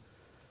going.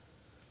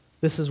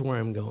 This is where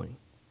I'm going.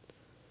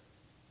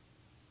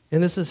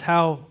 And this is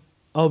how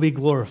I'll be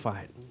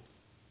glorified.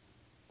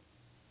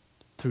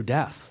 Through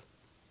death.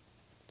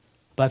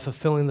 By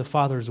fulfilling the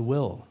Father's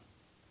will.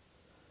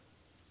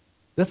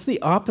 That's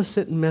the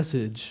opposite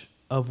message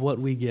of what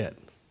we get.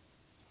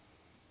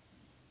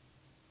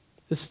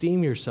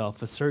 Esteem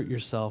yourself, assert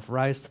yourself,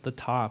 rise to the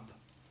top,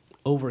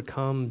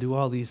 overcome, do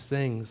all these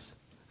things.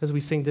 As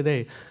we sing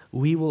today,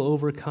 we will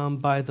overcome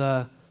by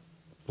the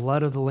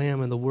blood of the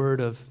Lamb and the word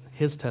of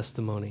his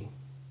testimony.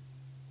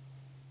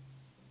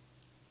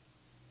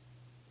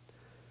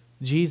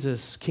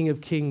 Jesus, King of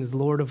Kings,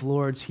 Lord of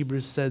Lords,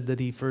 Hebrews said that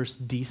he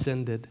first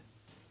descended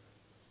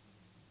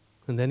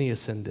and then he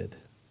ascended.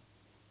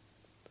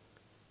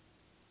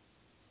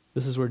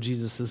 This is where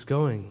Jesus is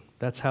going.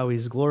 That's how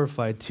he's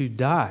glorified, to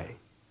die,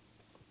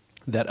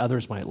 that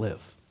others might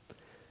live.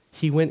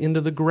 He went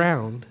into the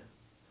ground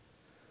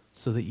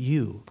so that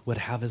you would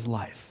have his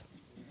life.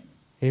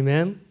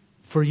 Amen?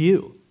 For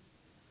you.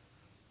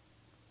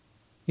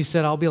 He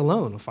said, I'll be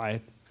alone if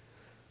I...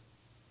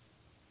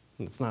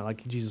 It's not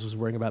like Jesus was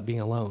worrying about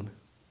being alone.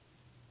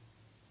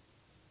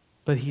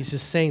 But he's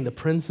just saying the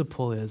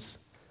principle is,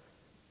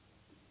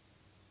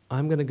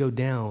 I'm going to go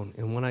down,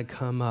 and when I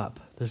come up,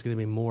 there's going to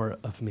be more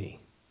of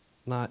me.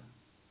 Not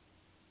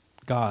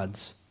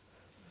God's.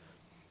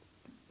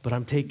 But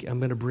I'm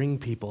going to bring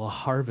people. A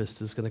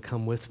harvest is going to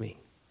come with me.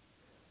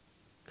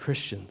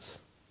 Christians,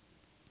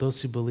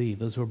 those who believe,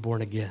 those who are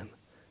born again.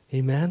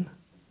 Amen?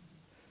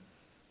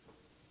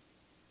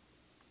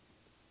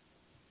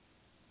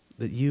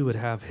 That you would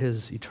have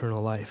his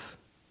eternal life.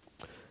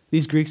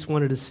 These Greeks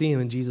wanted to see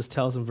him, and Jesus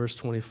tells them, verse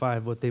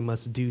 25, what they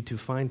must do to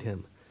find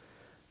him.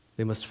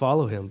 They must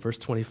follow him. Verse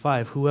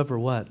 25, whoever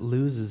what?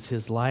 Loses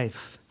his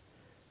life.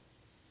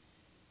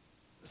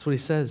 That's what he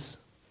says.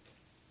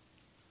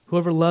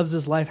 Whoever loves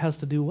his life has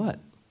to do what?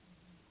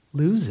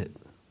 Lose it.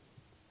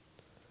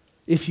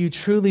 If you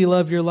truly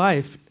love your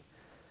life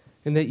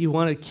and that you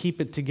want to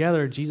keep it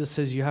together, Jesus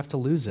says you have to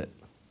lose it.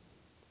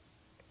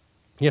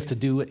 You have to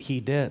do what he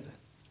did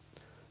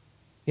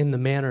in the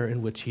manner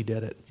in which he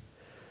did it.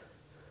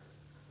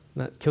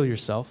 Not kill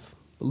yourself,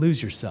 but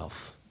lose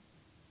yourself.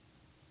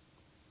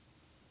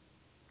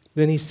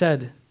 Then he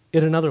said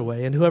it another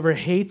way, and whoever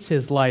hates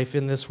his life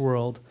in this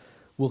world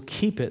will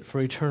keep it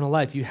for eternal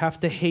life. You have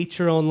to hate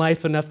your own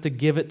life enough to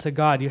give it to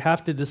God. You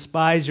have to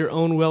despise your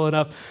own will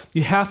enough.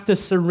 You have to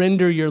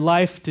surrender your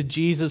life to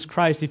Jesus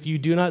Christ. If you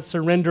do not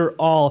surrender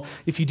all,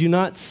 if you do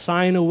not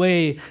sign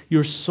away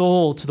your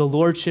soul to the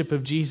lordship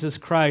of Jesus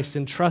Christ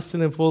and trust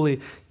in him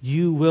fully,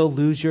 you will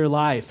lose your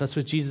life. That's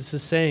what Jesus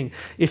is saying.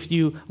 If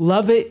you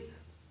love it,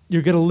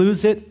 you're going to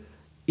lose it.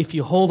 If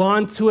you hold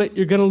on to it,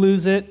 you're going to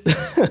lose it.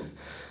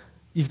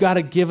 You've got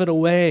to give it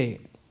away.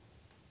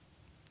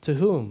 To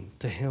whom?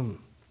 To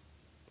him.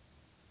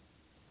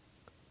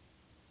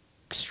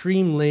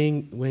 Extreme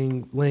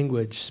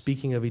language,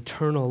 speaking of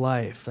eternal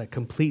life, that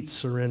complete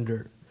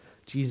surrender.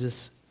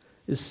 Jesus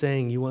is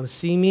saying, you want to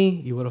see me?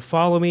 You want to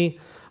follow me?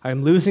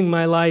 I'm losing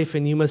my life,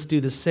 and you must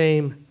do the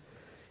same,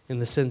 in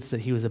the sense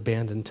that he was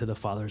abandoned to the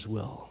Father's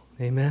will.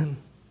 Amen?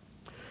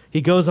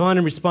 He goes on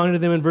and responded to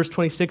them in verse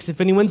 26,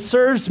 if anyone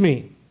serves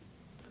me,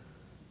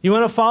 you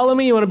want to follow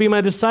me? You want to be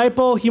my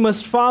disciple? You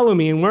must follow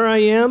me. And where I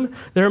am,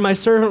 there my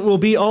servant will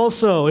be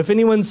also. If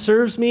anyone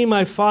serves me,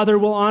 my Father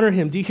will honor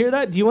him. Do you hear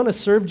that? Do you want to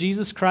serve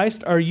Jesus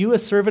Christ? Are you a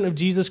servant of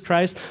Jesus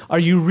Christ? Are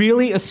you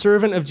really a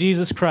servant of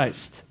Jesus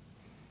Christ?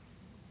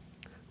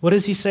 What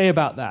does he say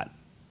about that?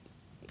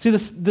 See,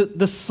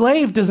 the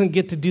slave doesn't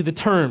get to do the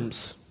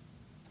terms.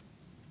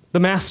 The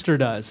master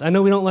does. I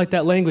know we don't like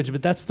that language,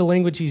 but that's the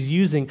language he's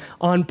using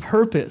on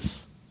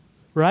purpose,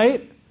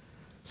 right?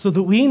 So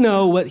that we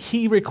know what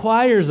he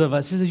requires of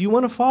us. He says, you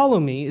want to follow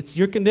me, it's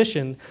your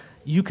condition.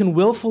 You can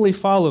willfully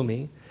follow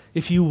me.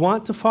 If you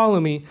want to follow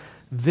me,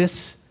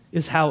 this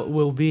is how it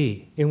will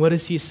be. And what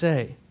does he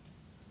say?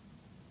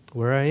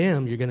 Where I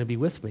am, you're going to be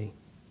with me.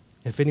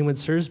 If anyone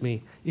serves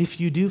me,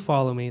 if you do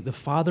follow me, the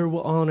Father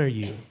will honor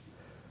you.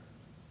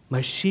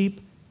 My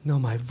sheep know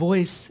my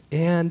voice,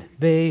 and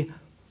they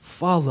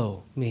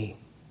follow me.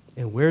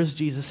 And where's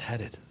Jesus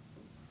headed?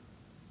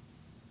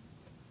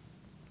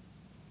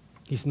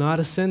 He's not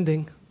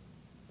ascending.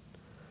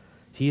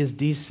 He is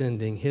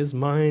descending. His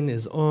mind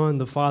is on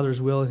the Father's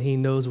will, and he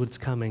knows what's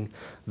coming.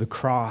 The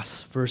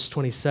cross, verse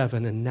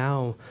 27, and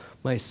now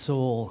my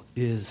soul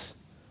is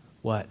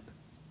what?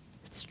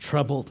 It's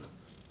troubled.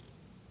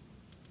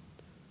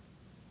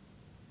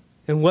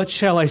 And what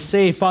shall I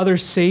say? Father,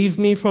 save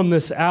me from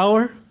this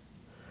hour?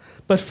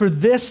 But for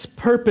this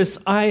purpose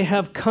I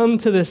have come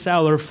to this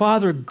hour.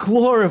 Father,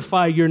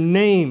 glorify your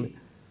name.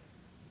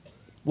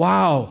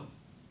 Wow.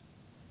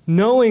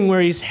 Knowing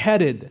where he's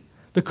headed.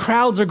 The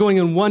crowds are going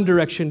in one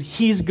direction.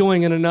 He's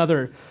going in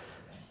another.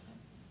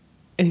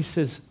 And he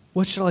says,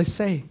 what shall I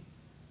say?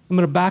 I'm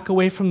going to back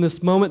away from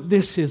this moment.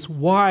 This is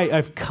why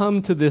I've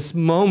come to this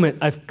moment.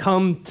 I've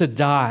come to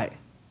die.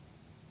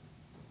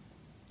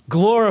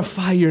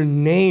 Glorify your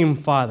name,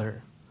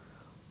 Father.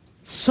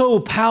 So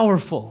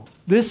powerful.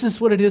 This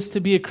is what it is to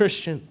be a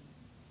Christian.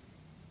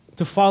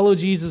 To follow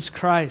Jesus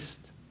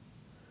Christ.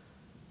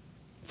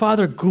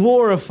 Father,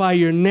 glorify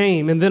your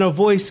name. And then a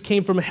voice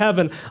came from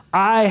heaven.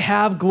 I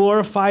have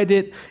glorified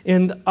it,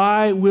 and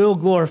I will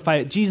glorify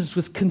it. Jesus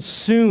was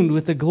consumed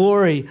with the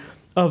glory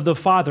of the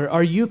Father.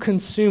 Are you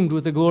consumed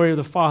with the glory of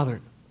the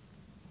Father?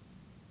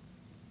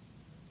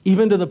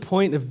 Even to the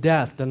point of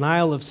death,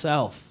 denial of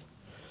self.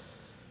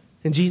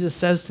 And Jesus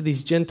says to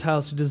these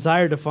Gentiles who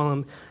desire to follow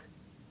him,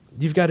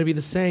 you've got to be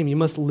the same. You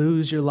must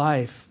lose your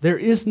life. There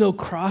is no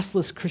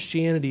crossless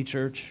Christianity,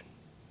 church.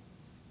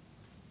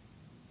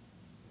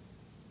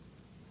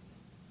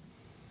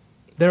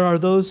 There are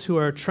those who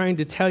are trying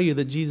to tell you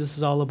that Jesus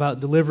is all about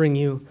delivering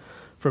you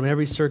from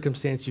every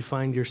circumstance you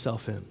find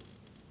yourself in.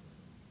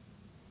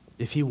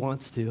 If he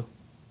wants to.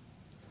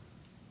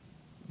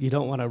 you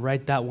don't want to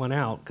write that one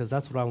out because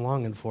that's what I'm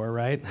longing for,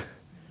 right?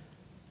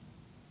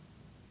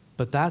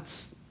 But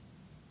that's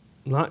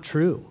not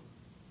true.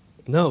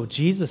 No,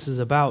 Jesus is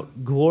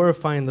about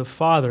glorifying the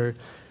Father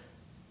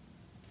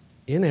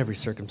in every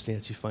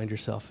circumstance you find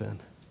yourself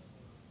in.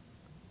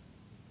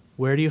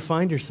 Where do you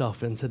find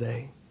yourself in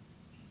today?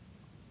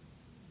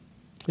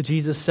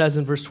 Jesus says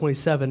in verse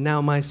 27,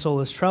 now my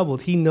soul is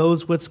troubled. He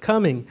knows what's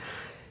coming.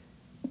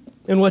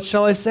 And what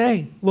shall I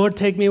say? Lord,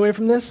 take me away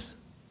from this?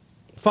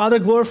 Father,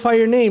 glorify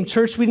your name.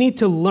 Church, we need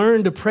to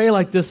learn to pray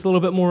like this a little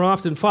bit more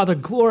often. Father,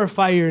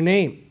 glorify your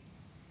name.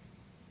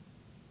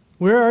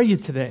 Where are you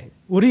today?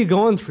 What are you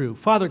going through?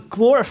 Father,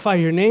 glorify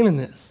your name in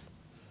this.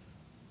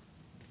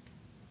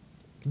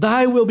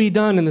 Thy will be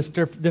done in this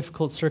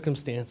difficult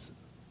circumstance.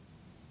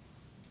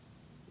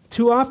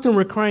 Too often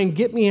we're crying,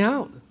 get me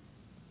out,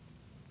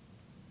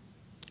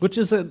 which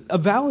is a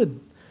valid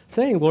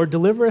thing. Lord,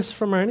 deliver us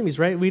from our enemies,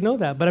 right? We know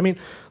that. But I mean,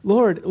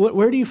 Lord,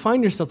 where do you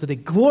find yourself today?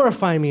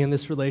 Glorify me in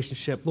this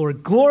relationship.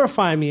 Lord,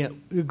 glorify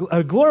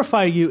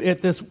you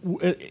at this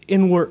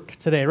in work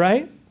today,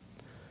 right?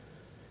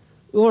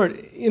 Lord,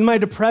 in my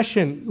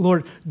depression,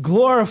 Lord,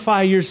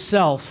 glorify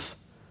yourself.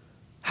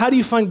 How do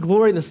you find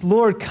glory in this?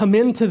 Lord, come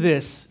into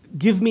this.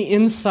 Give me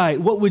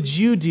insight. What would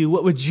you do?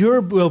 What would your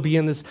will be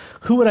in this?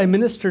 Who would I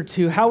minister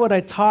to? How would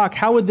I talk?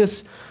 How would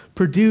this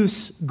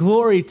produce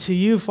glory to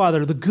you,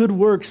 Father? The good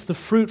works, the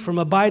fruit from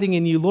abiding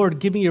in you. Lord,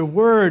 give me your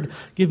word.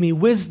 Give me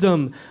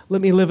wisdom.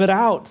 Let me live it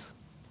out.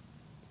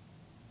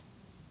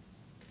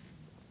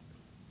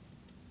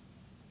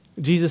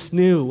 Jesus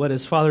knew what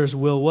his Father's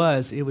will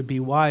was. It would be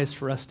wise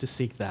for us to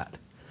seek that.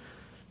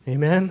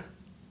 Amen?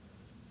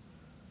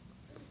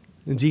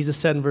 And Jesus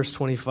said in verse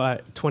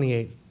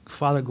 28,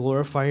 Father,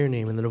 glorify your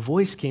name. And then a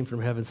voice came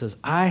from heaven and says,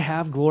 I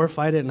have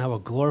glorified it and I will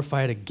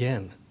glorify it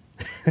again.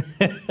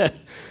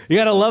 You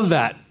got to love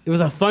that. It was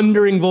a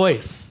thundering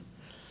voice.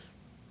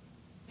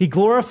 He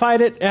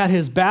glorified it at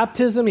his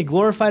baptism. He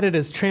glorified it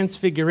as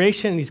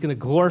transfiguration. And he's going to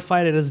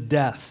glorify it as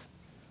death.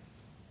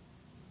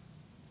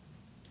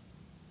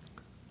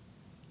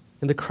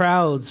 And the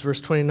crowds, verse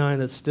 29,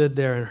 that stood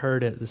there and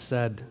heard it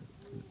said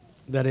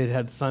that it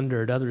had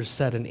thundered. Others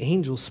said an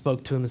angel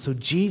spoke to him. And so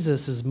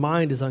Jesus'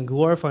 mind is on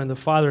glorifying the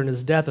Father in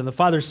his death. And the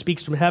Father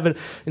speaks from heaven,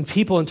 and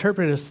people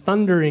interpret it as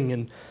thundering.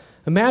 And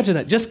imagine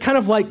that. Just kind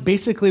of like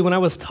basically when I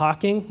was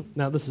talking,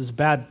 now this is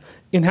bad,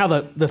 in how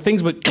the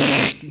things would,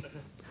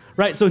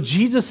 right? So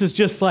Jesus is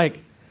just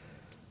like,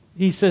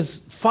 he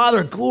says,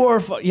 Father,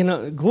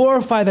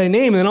 glorify thy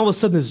name. And then all of a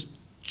sudden this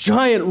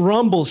giant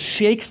rumble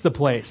shakes the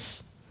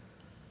place.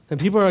 And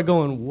people are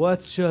going,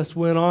 what's just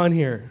went on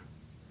here?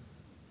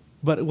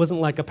 But it wasn't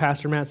like a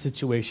Pastor Matt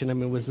situation. I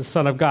mean, it was the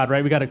Son of God,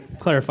 right? We got to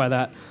clarify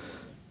that.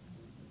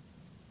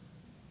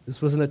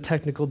 This wasn't a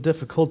technical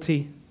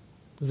difficulty.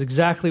 It was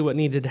exactly what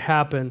needed to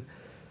happen.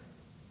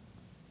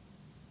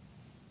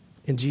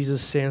 And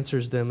Jesus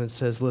answers them and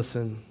says,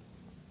 listen,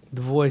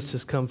 the voice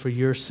has come for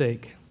your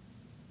sake,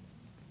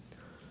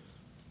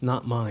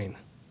 not mine.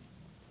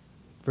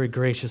 Very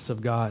gracious of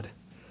God.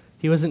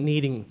 He wasn't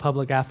needing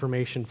public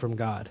affirmation from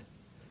God.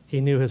 He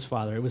knew his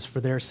Father. It was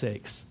for their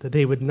sakes, that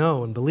they would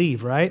know and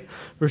believe, right?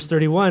 Verse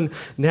 31,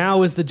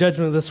 now is the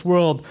judgment of this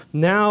world.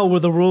 Now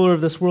will the ruler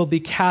of this world be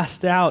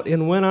cast out.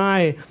 And when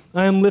I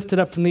am lifted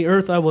up from the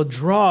earth, I will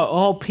draw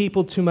all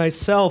people to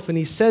myself. And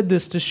he said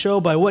this to show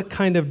by what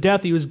kind of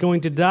death he was going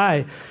to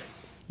die.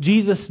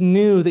 Jesus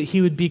knew that he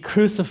would be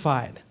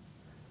crucified.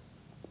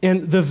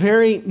 And the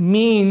very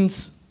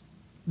means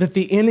that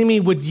the enemy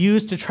would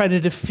use to try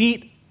to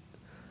defeat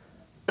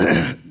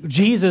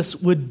Jesus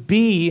would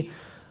be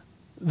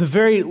the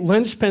very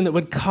linchpin that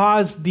would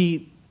cause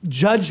the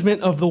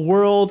judgment of the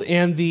world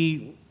and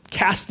the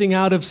casting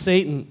out of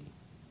Satan.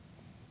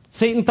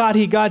 Satan thought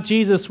he got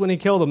Jesus when he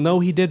killed him. No,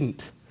 he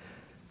didn't.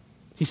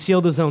 He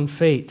sealed his own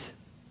fate.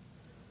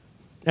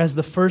 As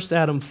the first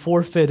Adam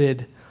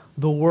forfeited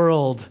the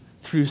world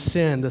through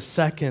sin, the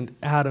second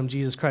Adam,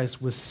 Jesus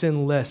Christ, was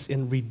sinless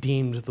and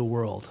redeemed the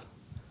world.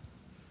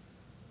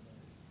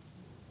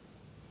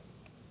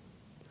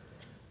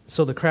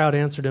 So the crowd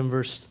answered him,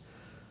 verse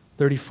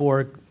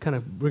 34,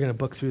 we're going to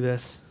book through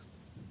this.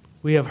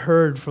 We have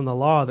heard from the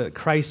law that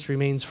Christ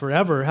remains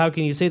forever. How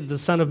can you say that the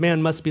Son of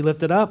Man must be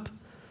lifted up?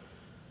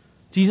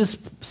 Jesus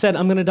said,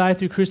 I'm going to die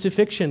through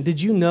crucifixion.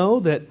 Did you know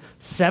that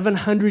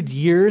 700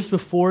 years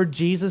before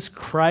Jesus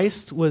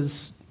Christ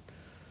was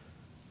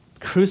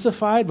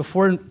crucified,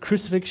 before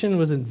crucifixion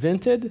was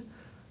invented,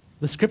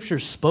 the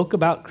scriptures spoke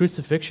about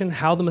crucifixion,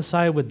 how the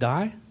Messiah would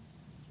die?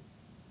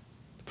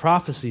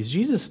 Prophecies.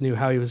 Jesus knew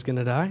how he was going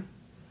to die.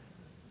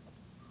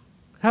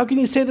 How can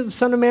you say that the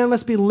Son of Man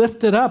must be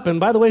lifted up? And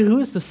by the way, who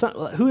is the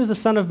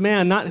Son of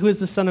Man? Not who is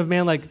the Son of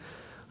Man, like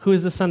who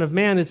is the Son of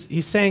Man?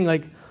 He's saying,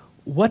 like,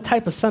 what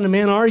type of Son of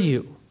Man are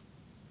you?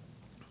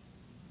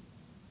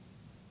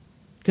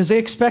 Because they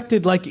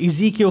expected, like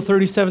Ezekiel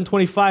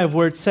 37:25,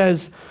 where it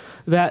says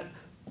that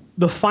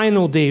the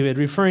final David,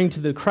 referring to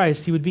the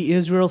Christ, he would be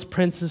Israel's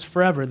princes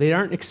forever. They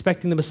aren't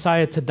expecting the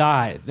Messiah to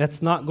die.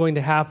 That's not going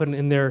to happen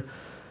in their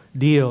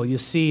deal. You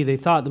see, they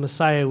thought the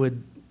Messiah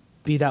would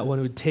be that one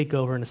who would take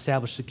over and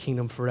establish the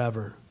kingdom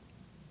forever.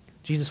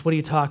 Jesus, what are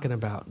you talking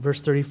about?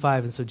 Verse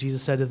 35, and so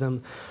Jesus said to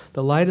them,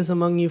 the light is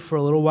among you for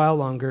a little while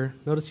longer.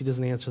 Notice he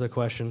doesn't answer the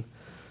question.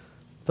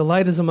 The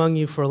light is among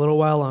you for a little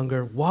while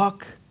longer.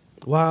 Walk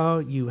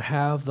while you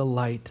have the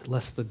light,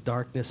 lest the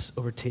darkness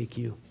overtake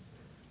you.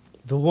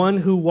 The one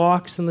who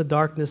walks in the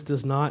darkness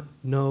does not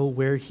know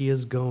where he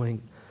is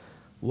going.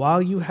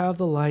 While you have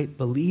the light,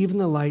 believe in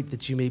the light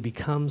that you may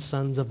become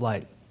sons of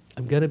light.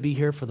 I'm going to be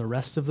here for the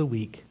rest of the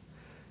week,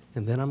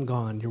 and then I'm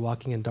gone. You're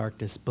walking in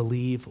darkness.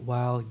 Believe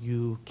while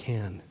you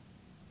can,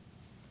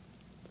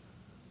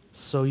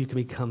 so you can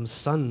become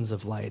sons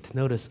of light.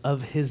 Notice,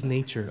 of his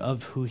nature,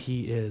 of who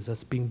he is.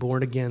 That's being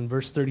born again.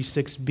 Verse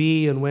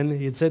 36b, and when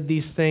he had said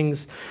these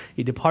things,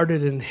 he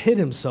departed and hid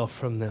himself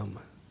from them.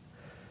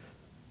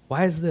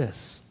 Why is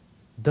this?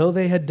 Though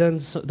he had done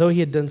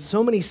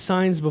so many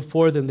signs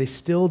before them, they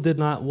still did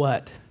not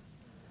what?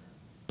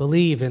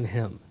 Believe in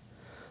him.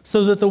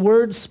 So that the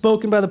words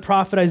spoken by the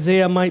prophet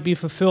Isaiah might be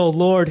fulfilled.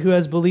 Lord, who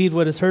has believed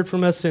what is heard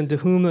from us, and to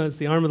whom has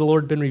the arm of the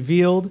Lord been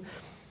revealed?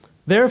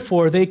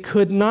 Therefore they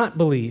could not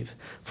believe.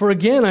 For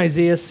again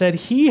Isaiah said,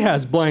 he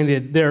has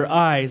blinded their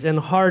eyes and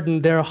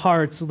hardened their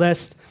hearts,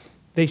 lest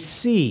they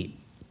see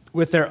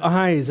with their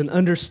eyes and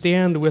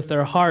understand with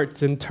their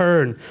hearts and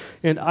turn,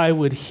 and I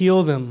would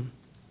heal them.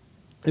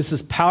 This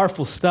is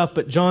powerful stuff,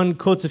 but John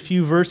quotes a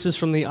few verses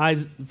from the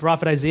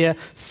prophet Isaiah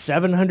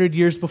 700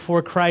 years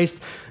before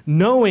Christ,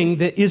 knowing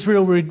that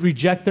Israel would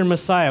reject their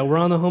Messiah. We're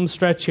on the home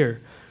stretch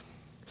here.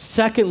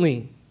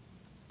 Secondly,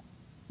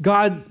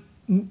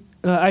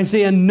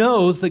 Isaiah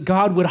knows that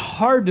God would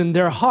harden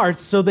their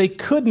hearts so they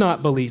could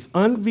not believe.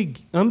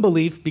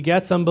 Unbelief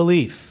begets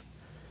unbelief.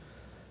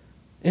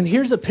 And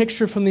here's a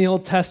picture from the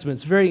Old Testament.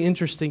 It's very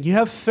interesting. You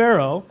have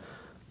Pharaoh.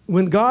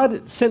 When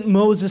God sent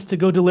Moses to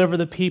go deliver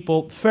the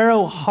people,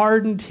 Pharaoh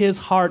hardened his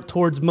heart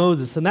towards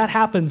Moses, and that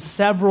happens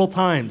several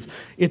times.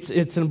 It's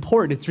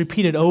important. It's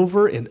repeated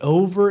over and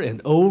over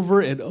and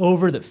over and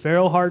over that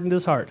Pharaoh hardened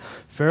his heart.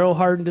 Pharaoh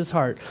hardened his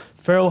heart.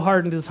 Pharaoh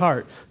hardened his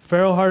heart.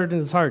 Pharaoh hardened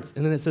his heart.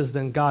 And then it says,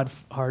 then God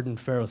hardened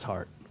Pharaoh's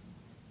heart.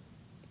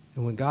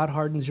 And when God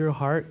hardens your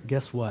heart,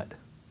 guess what?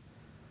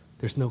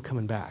 There's no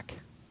coming back.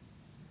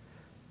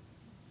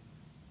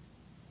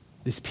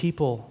 These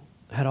people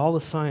had all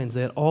the signs,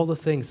 they had all the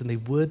things, and they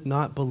would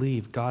not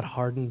believe. God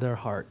hardened their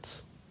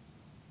hearts.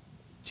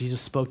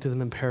 Jesus spoke to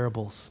them in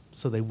parables,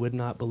 so they would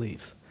not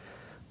believe.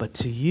 But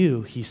to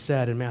you, he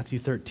said in Matthew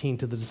 13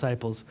 to the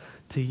disciples,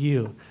 to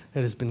you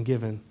it has been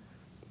given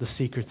the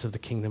secrets of the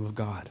kingdom of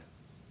God.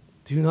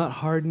 Do not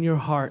harden your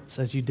hearts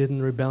as you did in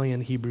the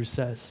rebellion, Hebrews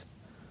says.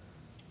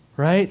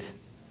 Right?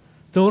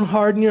 Don't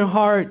harden your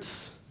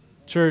hearts,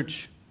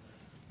 church.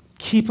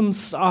 Keep them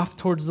soft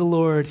towards the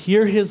Lord.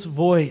 Hear his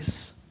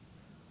voice.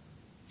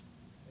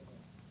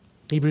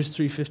 Hebrews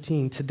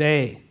 3:15,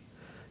 today,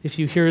 if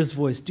you hear his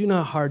voice, do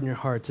not harden your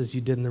hearts as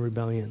you did in the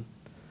rebellion.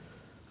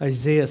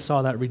 Isaiah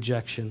saw that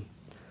rejection.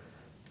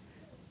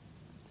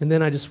 And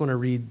then I just want to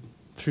read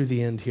through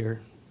the end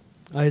here.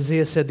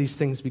 Isaiah said these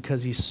things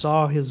because he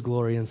saw his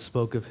glory and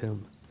spoke of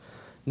him.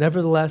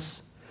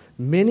 Nevertheless,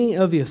 many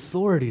of the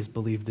authorities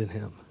believed in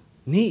him.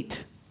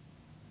 Neat.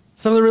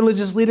 Some of the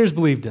religious leaders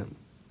believed him,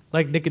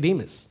 like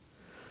Nicodemus.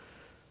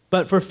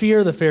 But for fear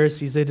of the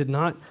Pharisees, they did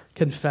not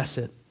confess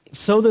it,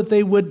 so that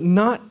they would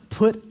not be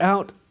put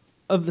out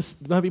of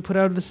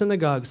the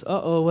synagogues.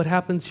 What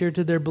happens here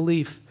to their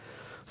belief?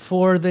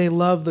 For they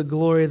love the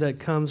glory that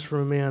comes from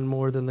a man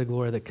more than the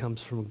glory that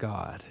comes from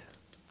God.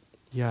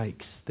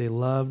 Yikes. They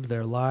loved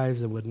their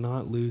lives and would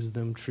not lose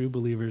them. True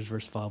believers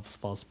versus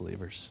false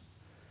believers.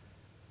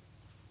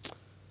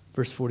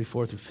 Verse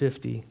 44 through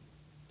 50.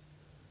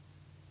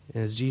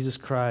 And Jesus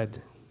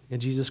cried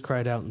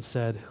out and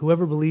said,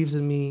 whoever believes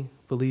in me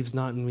believes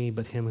not in me,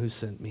 but him who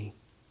sent me.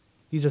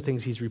 These are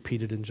things he's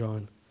repeated in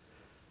John.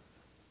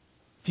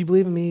 If you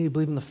believe in me, you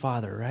believe in the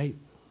Father, right?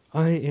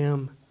 I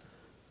am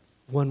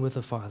one with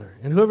the Father.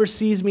 And whoever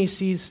sees me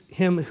sees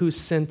him who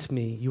sent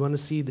me. You want to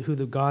see who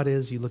the God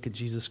is? You look at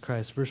Jesus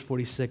Christ. Verse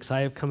 46,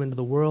 I have come into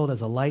the world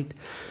as a light,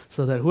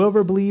 so that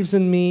whoever believes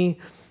in me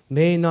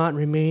may not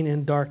remain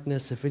in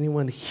darkness. If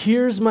anyone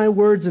hears my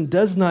words and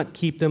does not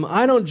keep them,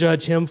 I don't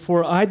judge him,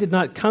 for I did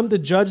not come to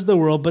judge the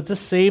world, but to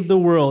save the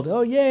world.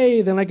 Oh,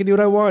 yay, then I can do what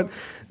I want.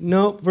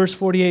 No, verse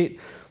 48,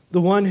 the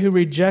one who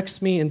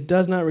rejects me and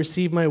does not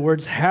receive my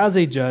words has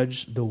a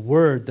judge. The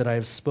word that I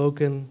have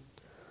spoken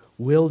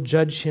will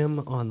judge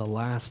him on the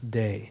last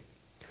day.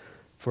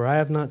 For I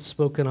have not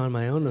spoken on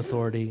my own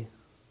authority,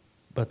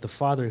 but the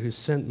Father who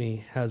sent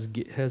me has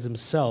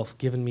himself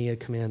given me a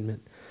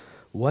commandment,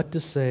 what to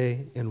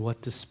say and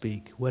what to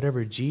speak.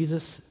 Whatever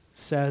Jesus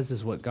says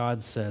is what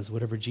God says.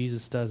 Whatever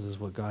Jesus does is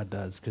what God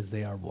does, because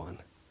they are one.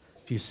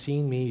 If you've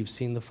seen me, you've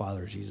seen the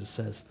Father, Jesus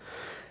says.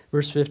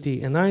 Verse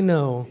 50, and I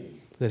know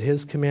that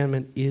his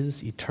commandment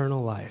is eternal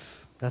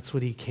life. That's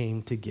what he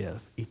came to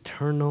give,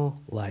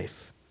 eternal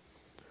life.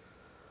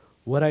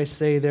 What I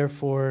say,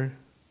 therefore,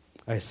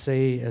 I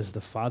say as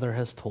the Father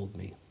has told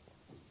me.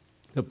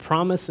 The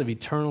promise of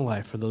eternal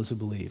life for those who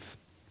believe.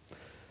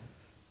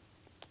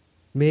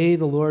 May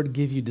the Lord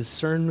give you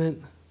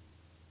discernment.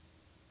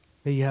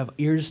 May you have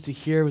ears to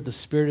hear what the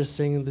Spirit is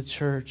saying in the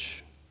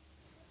church.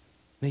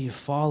 May you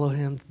follow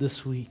him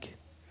this week.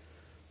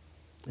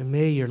 And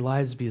may your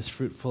lives be as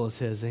fruitful as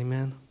his.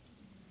 Amen.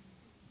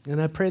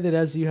 And I pray that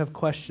as you have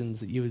questions,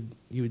 that you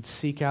would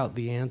seek out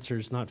the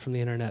answers, not from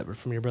the internet, but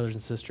from your brothers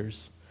and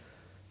sisters,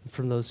 and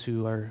from those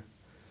who are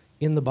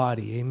in the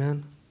body.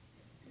 Amen.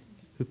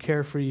 Who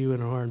care for you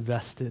and are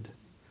invested.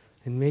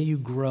 And may you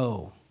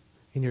grow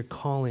in your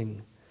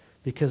calling,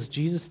 because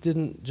Jesus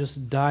didn't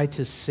just die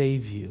to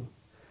save you.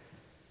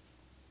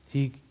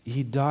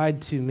 He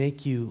died to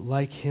make you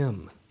like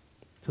him,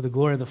 to the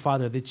glory of the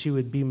Father, that you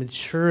would be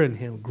mature in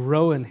him,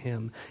 grow in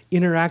him,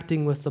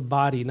 interacting with the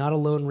body, not a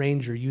lone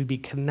ranger. You would be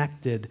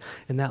connected,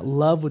 and that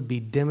love would be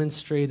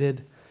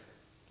demonstrated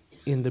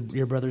in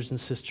your brothers and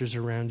sisters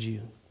around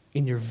you,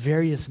 in your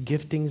various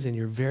giftings, in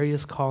your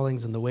various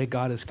callings, and the way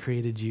God has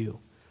created you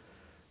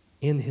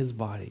in his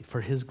body for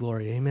his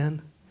glory.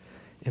 Amen?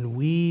 And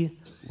we,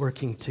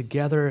 working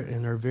together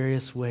in our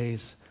various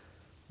ways,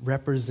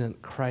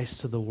 represent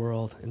Christ to the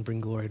world and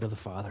bring glory to the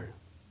Father.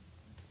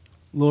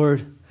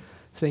 Lord,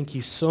 thank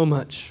you so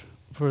much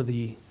for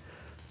the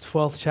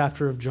 12th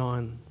chapter of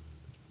John.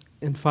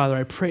 And Father,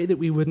 I pray that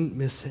we wouldn't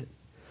miss it.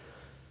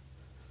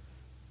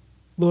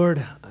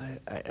 Lord,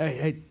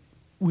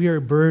 we are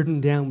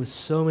burdened down with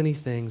so many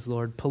things,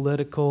 Lord,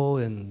 political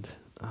and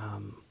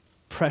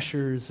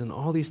pressures and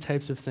all these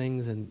types of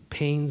things and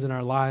pains in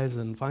our lives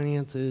and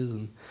finances,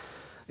 and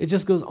it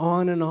just goes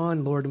on,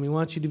 Lord, and we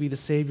want you to be the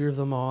Savior of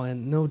them all,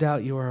 and no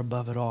doubt you are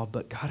above it all.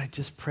 But God, I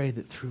just pray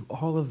that through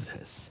all of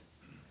this,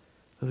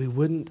 that we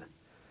wouldn't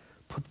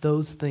put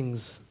those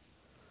things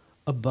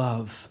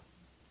above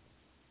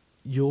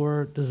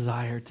your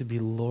desire to be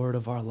Lord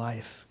of our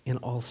life in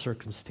all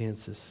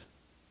circumstances.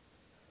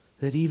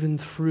 That even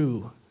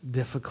through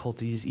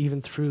difficulties,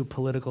 even through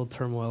political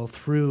turmoil,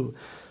 through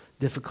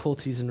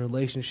difficulties in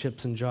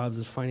relationships and jobs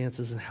and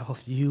finances and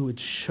health, you would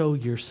show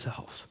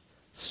yourself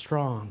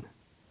strong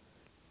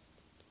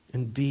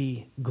and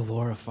be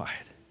glorified.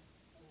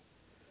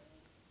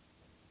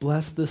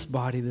 Bless this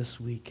body this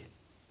week.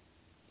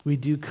 We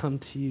do come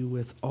to you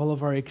with all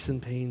of our aches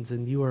and pains,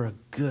 and you are a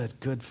good,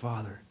 good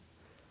Father.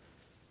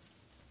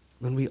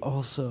 And we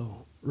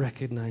also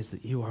recognize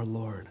that you are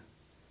Lord.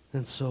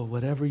 And so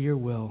whatever your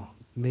will,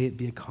 may it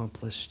be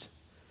accomplished.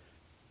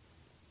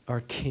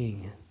 Our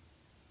King,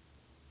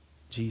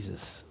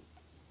 Jesus.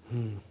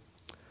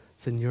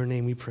 It's in your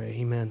name we pray.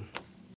 Amen.